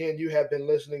about. But again, you have been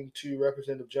listening to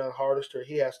Representative John Hardister.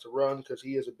 He has to run because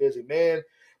he is a busy man.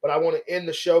 But I want to end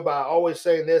the show by always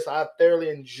saying this. I thoroughly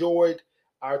enjoyed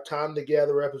our time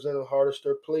together, Representative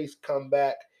Hardister. Please come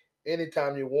back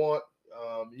anytime you want.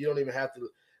 You don't even have to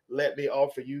let me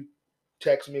offer you.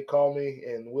 Text me, call me,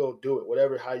 and we'll do it.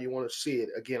 Whatever, how you want to see it.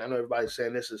 Again, I know everybody's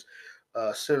saying this is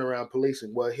centered around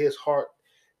policing. Well, his heart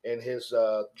and his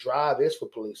drive is for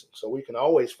policing. So we can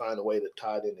always find a way to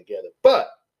tie it in together. But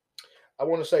I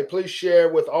want to say, please share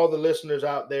with all the listeners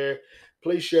out there.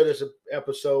 Please share this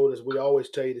episode, as we always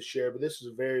tell you to share. But this is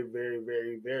a very, very,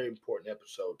 very, very important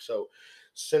episode. So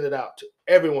send it out to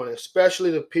everyone, especially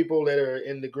the people that are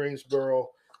in the Greensboro,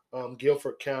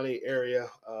 Guilford County area,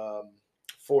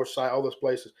 Forsyth, all those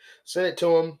places. Send it to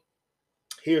them.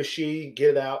 He or she,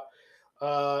 get it out.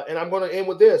 And I'm going to end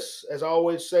with this. As I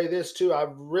always say this too, I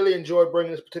really enjoyed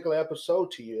bringing this particular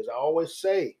episode to you. As I always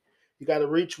say, you got to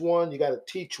reach one, you got to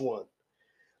teach one.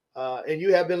 And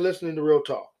you have been listening to Real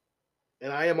Talk.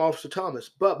 And I am Officer Thomas.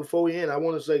 But before we end, I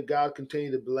want to say God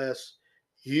continue to bless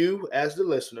you as the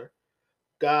listener.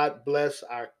 God bless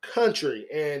our country.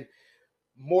 And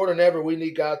more than ever, we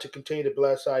need God to continue to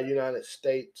bless our United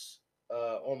States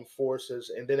Armed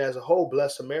Forces. And then as a whole,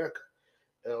 bless America.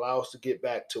 And allow us to get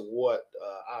back to what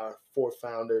our four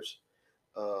founders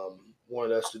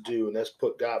wanted us to do, and that's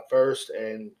put God first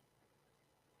and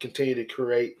continue to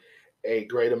create a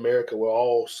great America where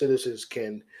all citizens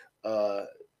can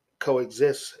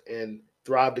coexist and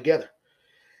thrive together.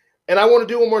 And I want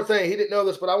to do one more thing. He didn't know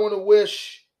this, but I want to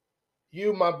wish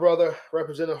you, my brother,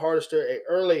 Representative Hardister, an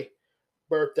early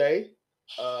birthday.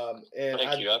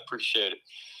 Thank you. I appreciate it.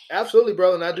 Absolutely,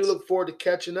 brother. And I do look forward to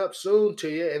catching up soon to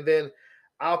you. And then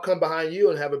I'll come behind you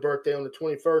and have a birthday on the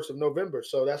 21st of November.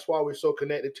 So that's why we're so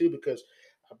connected too, because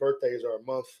our birthdays are a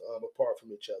month apart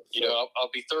from each other. So, I'll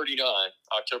be 39,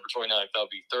 October 29th. I'll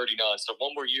be 39. So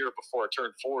one more year before I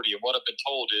turn 40. And what I've been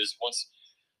told is once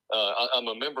I'm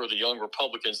a member of the Young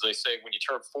Republicans, they say when you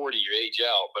turn 40, you age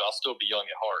out, but I'll still be young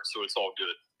at heart. So it's all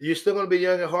good. You're still going to be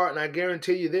young at heart. And I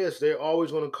guarantee you this, they're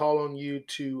always going to call on you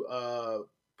to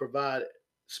provide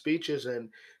speeches and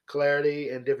clarity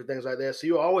and different things like that. So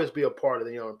you'll always be a part of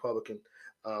the Young Republican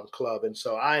club. And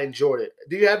so I enjoyed it.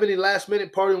 Do you have any last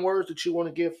minute parting words that you want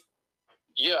to give?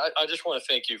 Yeah, I just want to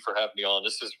thank you for having me on.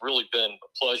 This has really been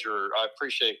a pleasure. I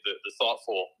appreciate the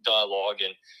thoughtful dialogue.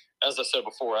 And as I said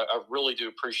before, I really do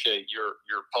appreciate your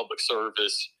public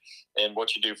service and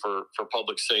what you do for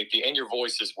public safety and your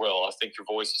voice as well. I think your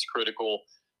voice is critical.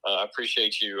 I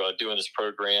appreciate you doing this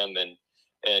program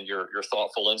and your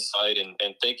thoughtful insight. And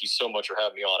thank you so much for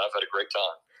having me on. I've had a great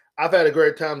time. I've had a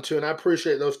great time too, and I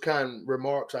appreciate those kind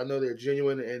remarks. I know they're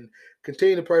genuine, and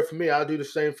continue to pray for me. I'll do the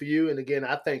same for you. And again,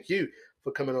 I thank you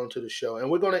for coming on to the show. And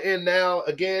we're going to end now.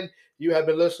 Again, you have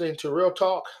been listening to Real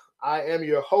Talk. I am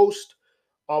your host,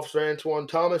 Officer Antoine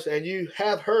Thomas, and you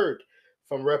have heard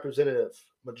from Representative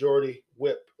Majority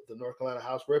Whip of the North Carolina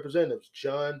House of Representatives,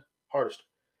 John Hardister.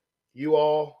 You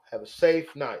all have a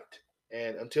safe night,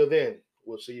 and until then,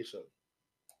 we'll see you soon.